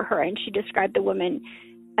standing over her, and she described the woman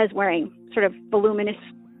as wearing sort of voluminous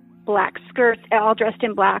black skirts, all dressed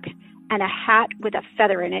in black, and a hat with a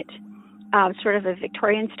feather in it, sort of a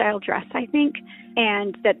Victorian-style dress, I think,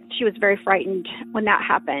 and that she was very frightened when that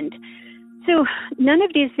happened. So none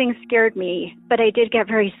of these things scared me, but I did get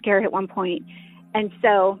very scared at one point. And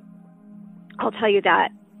so I'll tell you that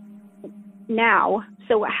now.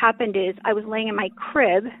 So what happened is I was laying in my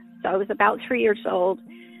crib, so I was about 3 years old,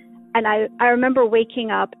 and I remember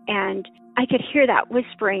waking up and I could hear that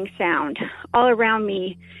whispering sound all around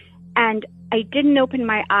me, and I didn't open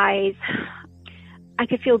my eyes. I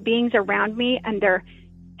could feel beings around me, and their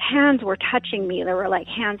hands were touching me. There were like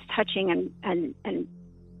hands touching and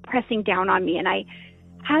pressing down on me, and I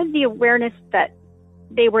had the awareness that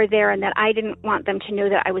they were there and that I didn't want them to know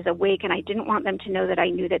that I was awake, and I didn't want them to know that I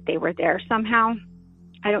knew that they were there somehow.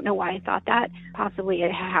 I don't know why I thought that. Possibly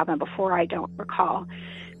it had happened before, I don't recall.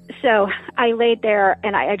 So I laid there,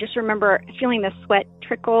 and I just remember feeling the sweat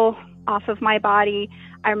trickle off of my body.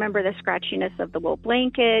 I remember the scratchiness of the wool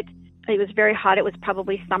blanket. It was very hot. It was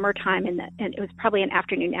probably summertime, and it was probably an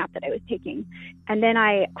afternoon nap that I was taking. And then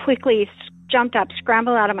I quickly jumped up,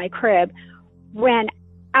 scrambled out of my crib, ran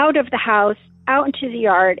out of the house, out into the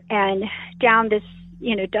yard, and down this,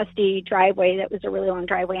 dusty driveway that was a really long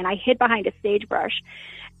driveway. And I hid behind a sagebrush,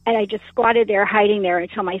 and I just squatted there, hiding there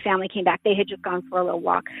until my family came back. They had just gone for a little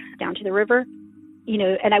walk down to the river,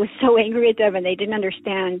 and I was so angry at them, and they didn't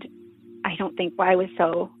understand, I don't think, why I was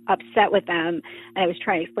so upset with them. And I was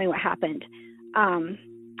trying to explain what happened. I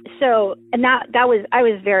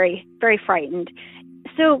was very, very frightened.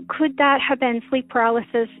 So could that have been sleep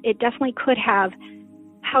paralysis? It definitely could have.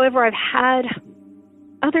 However, I've had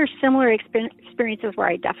other similar experiences where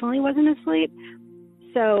I definitely wasn't asleep.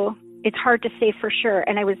 So it's hard to say for sure.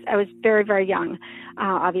 And I was very, very young,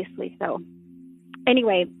 obviously. So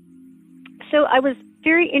anyway, so I was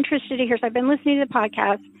very interested to hear. So I've been listening to the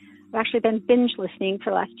podcast. I've actually been binge listening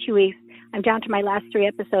for the last 2 weeks. I'm down to my last 3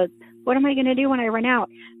 episodes. What am I going to do when I run out?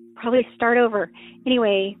 Probably start over.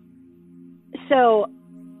 Anyway, so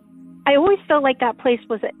I always felt like that place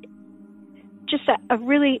was just a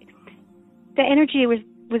really, the energy was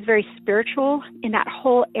very spiritual in that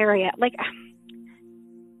whole area. Like,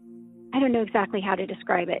 I don't know exactly how to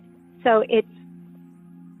describe it. So it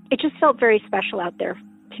just felt very special out there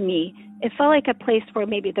to me. It felt like a place where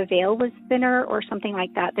maybe the veil was thinner or something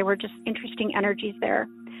like that. There were just interesting energies there.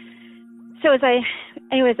 So as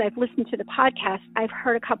I've listened to the podcast, I've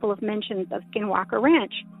heard a couple of mentions of Skinwalker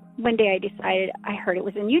Ranch. One day I heard it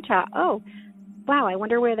was in Utah. Oh, wow, I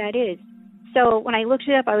wonder where that is. So when I looked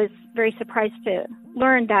it up, I was very surprised to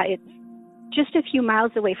learn that it's just a few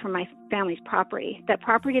miles away from my family's property. That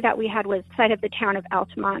property that we had was outside of the town of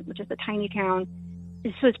Altamont, which is a tiny town.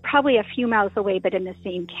 So it's probably a few miles away, but in the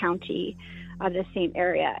same county, the same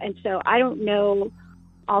area. And so I don't know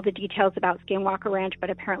all the details about Skinwalker Ranch, but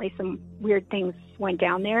apparently some weird things went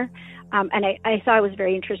down there. And I thought it was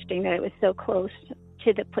very interesting that it was so close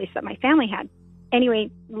to the place that my family had. Anyway,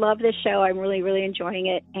 love this show. I'm really, really enjoying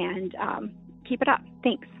it, and keep it up.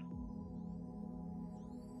 Thanks.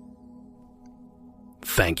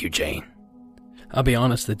 Thank you, Jane. I'll be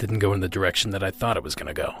honest, it didn't go in the direction that I thought it was going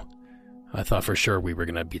to go. I thought for sure we were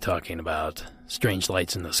going to be talking about strange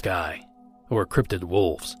lights in the sky, or cryptid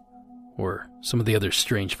wolves, or some of the other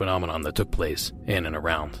strange phenomenon that took place in and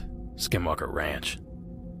around Skinwalker Ranch.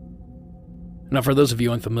 Now, for those of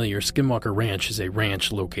you unfamiliar, Skinwalker Ranch is a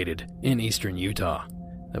ranch located in eastern Utah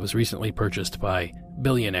that was recently purchased by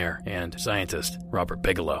billionaire and scientist Robert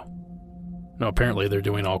Bigelow. Now, apparently they're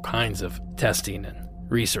doing all kinds of testing and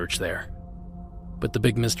research there. But the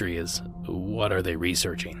big mystery is, what are they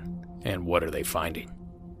researching, and what are they finding?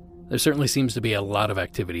 There certainly seems to be a lot of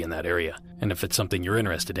activity in that area, and if it's something you're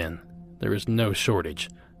interested in, there is no shortage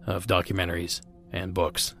of documentaries and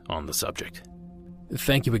books on the subject.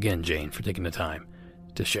 Thank you again, Jane, for taking the time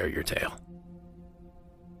to share your tale.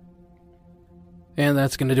 And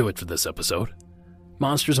that's going to do it for this episode.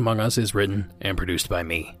 Monsters Among Us is written and produced by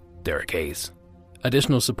me, Derek Hayes.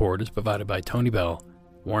 Additional support is provided by Tony Bell,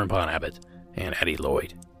 Warren Pond Abbott, and Eddie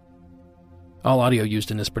Lloyd. All audio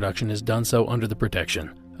used in this production is done so under the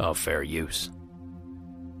protection of fair use.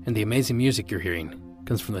 And the amazing music you're hearing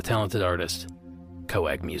comes from the talented artist,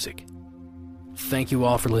 Coag Music. Thank you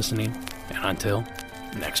all for listening, and until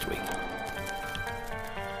next week.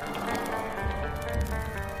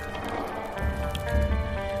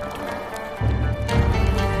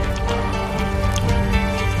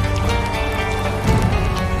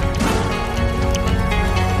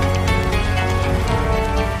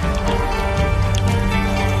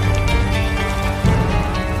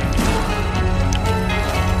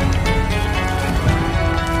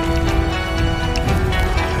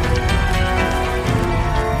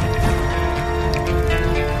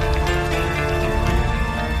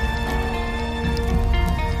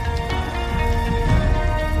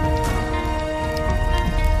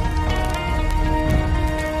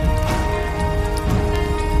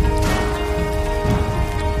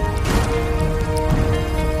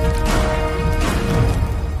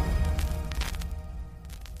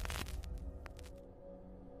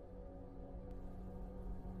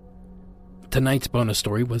 Tonight's bonus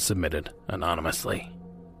story was submitted anonymously.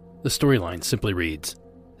 The storyline simply reads,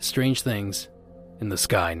 Strange Things in the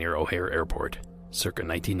Sky near O'Hare Airport, circa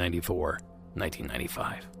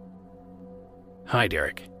 1994-1995. Hi,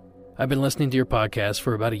 Derek. I've been listening to your podcast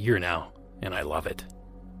for about a year now, and I love it.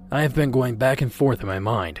 I have been going back and forth in my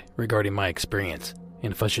mind regarding my experience,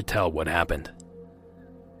 and if I should tell what happened.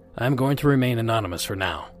 I am going to remain anonymous for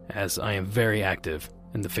now, as I am very active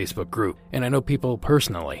in the Facebook group, and I know people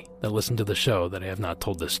personally that listen to the show that I have not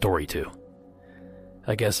told this story to.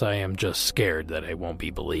 I guess I am just scared that I won't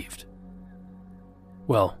be believed.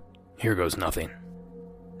 Well, here goes nothing.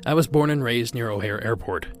 I was born and raised near O'Hare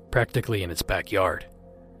Airport, practically in its backyard.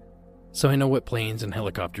 So I know what planes and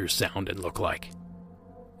helicopters sound and look like.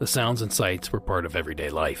 The sounds and sights were part of everyday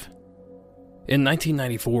life. In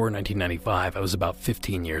 1994 and 1995, I was about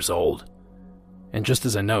 15 years old. And just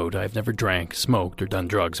as a note, I've never drank, smoked, or done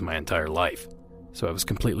drugs in my entire life, so I was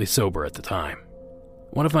completely sober at the time.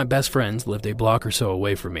 One of my best friends lived a block or so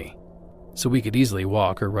away from me, so we could easily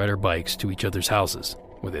walk or ride our bikes to each other's houses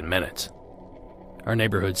within minutes. Our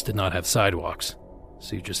neighborhoods did not have sidewalks,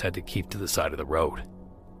 so you just had to keep to the side of the road.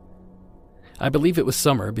 I believe it was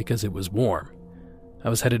summer because it was warm. I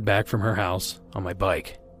was headed back from her house on my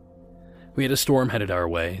bike. We had a storm headed our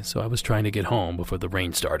way, so I was trying to get home before the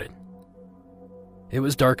rain started. It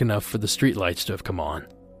was dark enough for the streetlights to have come on,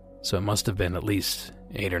 so it must have been at least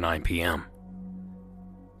 8 or 9 p.m.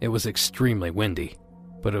 It was extremely windy,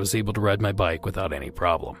 but I was able to ride my bike without any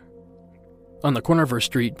problem. On the corner of our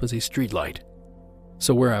street was a streetlight,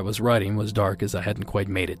 so where I was riding was dark as I hadn't quite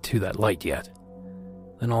made it to that light yet.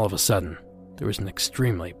 Then all of a sudden, there was an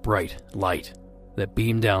extremely bright light that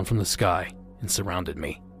beamed down from the sky and surrounded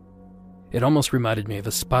me. It almost reminded me of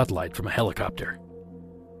a spotlight from a helicopter.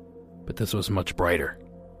 But this was much brighter,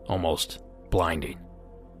 almost blinding.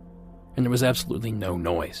 And there was absolutely no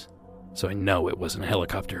noise, so I know it wasn't a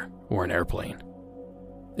helicopter or an airplane.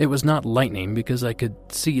 It was not lightning because I could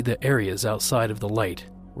see the areas outside of the light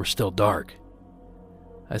were still dark.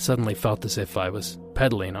 I suddenly felt as if I was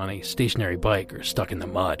pedaling on a stationary bike or stuck in the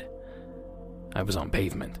mud. I was on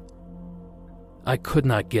pavement. I could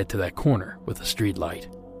not get to that corner with a street light.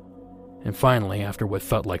 And finally, after what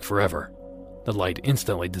felt like forever, the light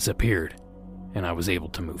instantly disappeared, and I was able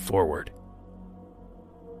to move forward.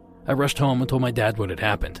 I rushed home and told my dad what had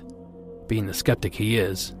happened, Being the skeptic he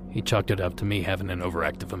is, he chalked it up to me having an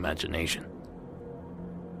overactive imagination.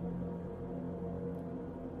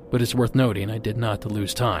 But it's worth noting I did not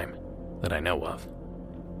lose time that I know of.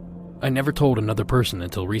 I never told another person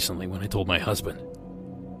until recently when I told my husband.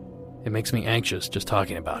 It makes me anxious just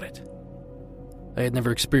talking about it. I had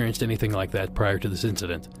never experienced anything like that prior to this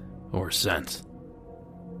incident, or since.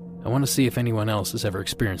 I want to see if anyone else has ever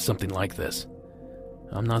experienced something like this.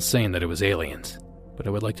 I'm not saying that it was aliens, but I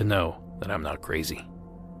would like to know that I'm not crazy.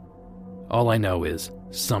 All I know is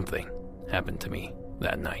something happened to me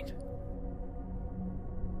that night.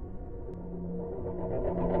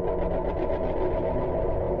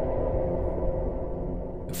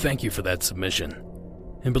 Thank you for that submission.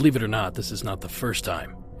 And believe it or not, this is not the first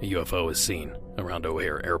time a UFO is seen around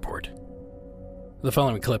O'Hare Airport. The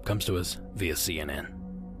following clip comes to us via CNN.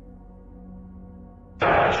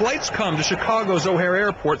 Flights come to Chicago's O'Hare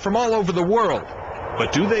Airport from all over the world.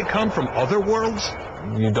 But do they come from other worlds?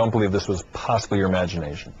 You don't believe this was possibly your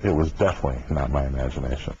imagination? It was definitely not my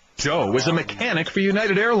imagination. Joe is a mechanic for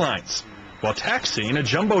United Airlines. While taxiing a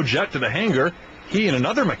jumbo jet to the hangar, he and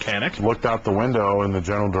another mechanic looked out the window in the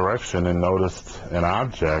general direction and noticed an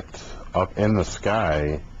object up in the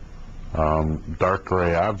sky, dark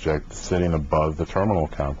gray object sitting above the terminal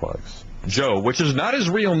complex. Joe, which is not his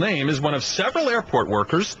real name, is one of several airport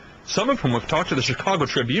workers, some of whom have talked to the Chicago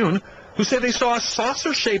Tribune, who say they saw a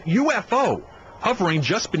saucer-shaped UFO hovering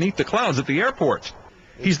just beneath the clouds at the airport.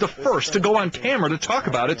 He's the first to go on camera to talk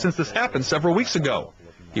about it since this happened several weeks ago.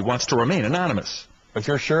 He wants to remain anonymous. But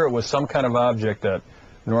you're sure it was some kind of object that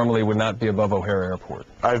normally would not be above O'Hare Airport?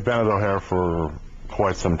 I've been at O'Hare for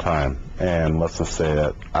quite some time, and let's just say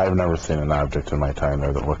that I've never seen an object in my time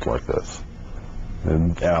there that looked like this.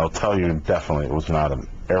 And I'll tell you, definitely, it was not an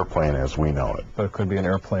airplane as we know it. But it could be an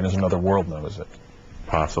airplane as another world knows it.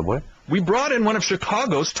 Possibly. We brought in one of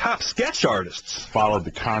Chicago's top sketch artists. Followed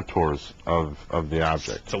the contours of the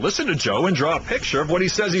object. To listen to Joe and draw a picture of what he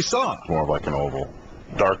says he saw. More like an oval.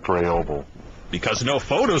 Dark gray oval. Because no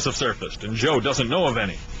photos have surfaced, and Joe doesn't know of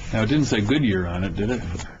any. Now, it didn't say Goodyear on it, did it?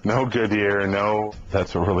 No Goodyear, no.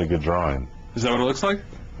 That's a really good drawing. Is that what it looks like?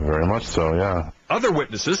 Very much so, yeah. Other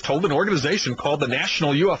witnesses told an organization called the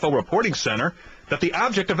National UFO Reporting Center that the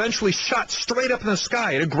object eventually shot straight up in the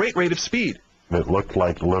sky at a great rate of speed. It looked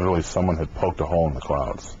like literally someone had poked a hole in the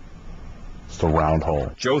clouds. Just a round hole.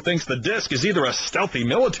 Joe thinks the disc is either a stealthy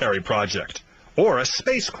military project or a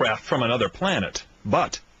spacecraft from another planet.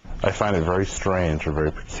 But I find it very strange or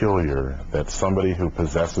very peculiar that somebody who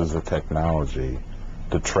possesses the technology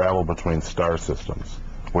to travel between star systems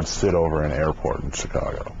would sit over an airport in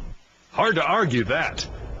Chicago. Hard to argue that.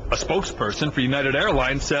 A spokesperson for United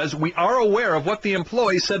Airlines says, "We are aware of what the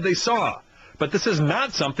employees said they saw, but this is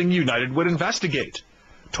not something United would investigate.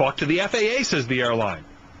 Talk to the FAA," says the airline.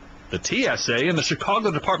 The TSA and the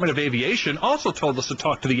Chicago Department of Aviation also told us to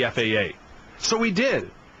talk to the FAA. So we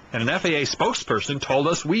did. And an FAA spokesperson told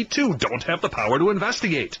us we too don't have the power to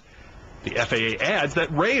investigate. The FAA adds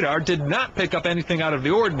that radar did not pick up anything out of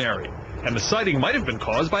the ordinary, and the sighting might have been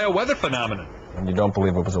caused by a weather phenomenon. And you don't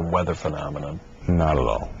believe it was a weather phenomenon? Not at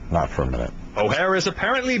all. Not for a minute. O'Hare has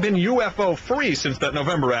apparently been UFO-free since that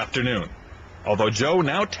November afternoon, although Joe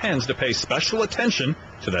now tends to pay special attention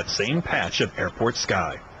to that same patch of airport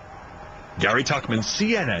sky. Gary Tuckman,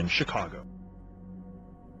 CNN, Chicago.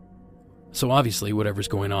 So obviously whatever's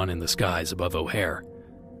going on in the skies above O'Hare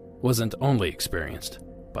wasn't only experienced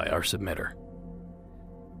by our submitter.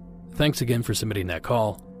 Thanks again for submitting that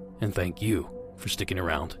call, and thank you for sticking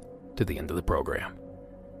around to the end of the program.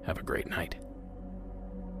 Have a great night.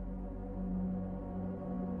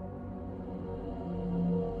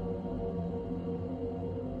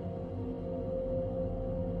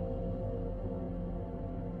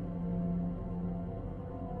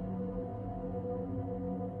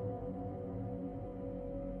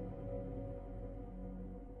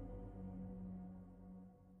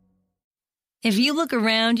 If you look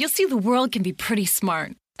around, you'll see the world can be pretty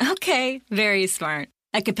smart. Okay, very smart.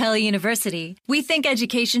 At Capella University, we think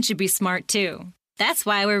education should be smart too. That's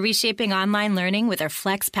why we're reshaping online learning with our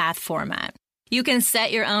FlexPath format. You can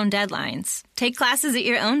set your own deadlines, take classes at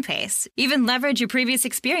your own pace, even leverage your previous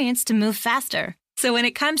experience to move faster. So when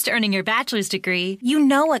it comes to earning your bachelor's degree, you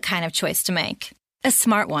know what kind of choice to make. A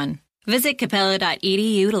smart one. Visit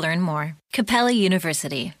capella.edu to learn more. Capella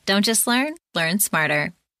University. Don't just learn, learn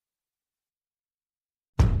smarter.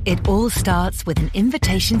 It all starts with an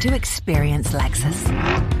invitation to experience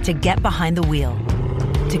Lexus, to get behind the wheel,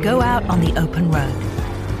 to go out on the open road,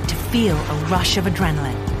 to feel a rush of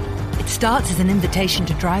adrenaline. It starts as an invitation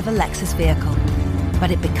to drive a Lexus vehicle, but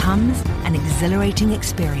it becomes an exhilarating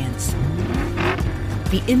experience.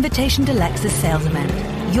 The Invitation to Lexus sales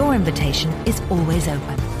event. Your invitation is always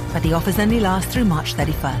open, but the offers only last through March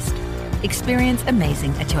 31st. Experience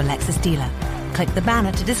amazing at your Lexus dealer. Click the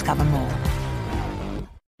banner to discover more.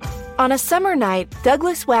 On a summer night,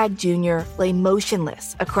 Douglas Wag Jr. lay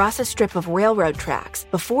motionless across a strip of railroad tracks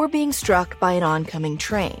before being struck by an oncoming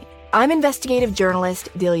train. I'm investigative journalist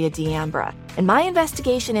Delia D'Ambra, and my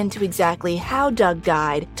investigation into exactly how Doug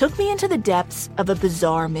died took me into the depths of a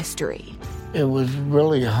bizarre mystery. It was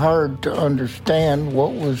really hard to understand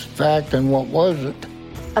what was fact and what wasn't.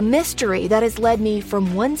 A mystery that has led me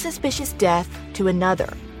from one suspicious death to another.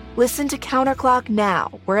 Listen to Counterclock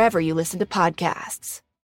now, wherever you listen to podcasts.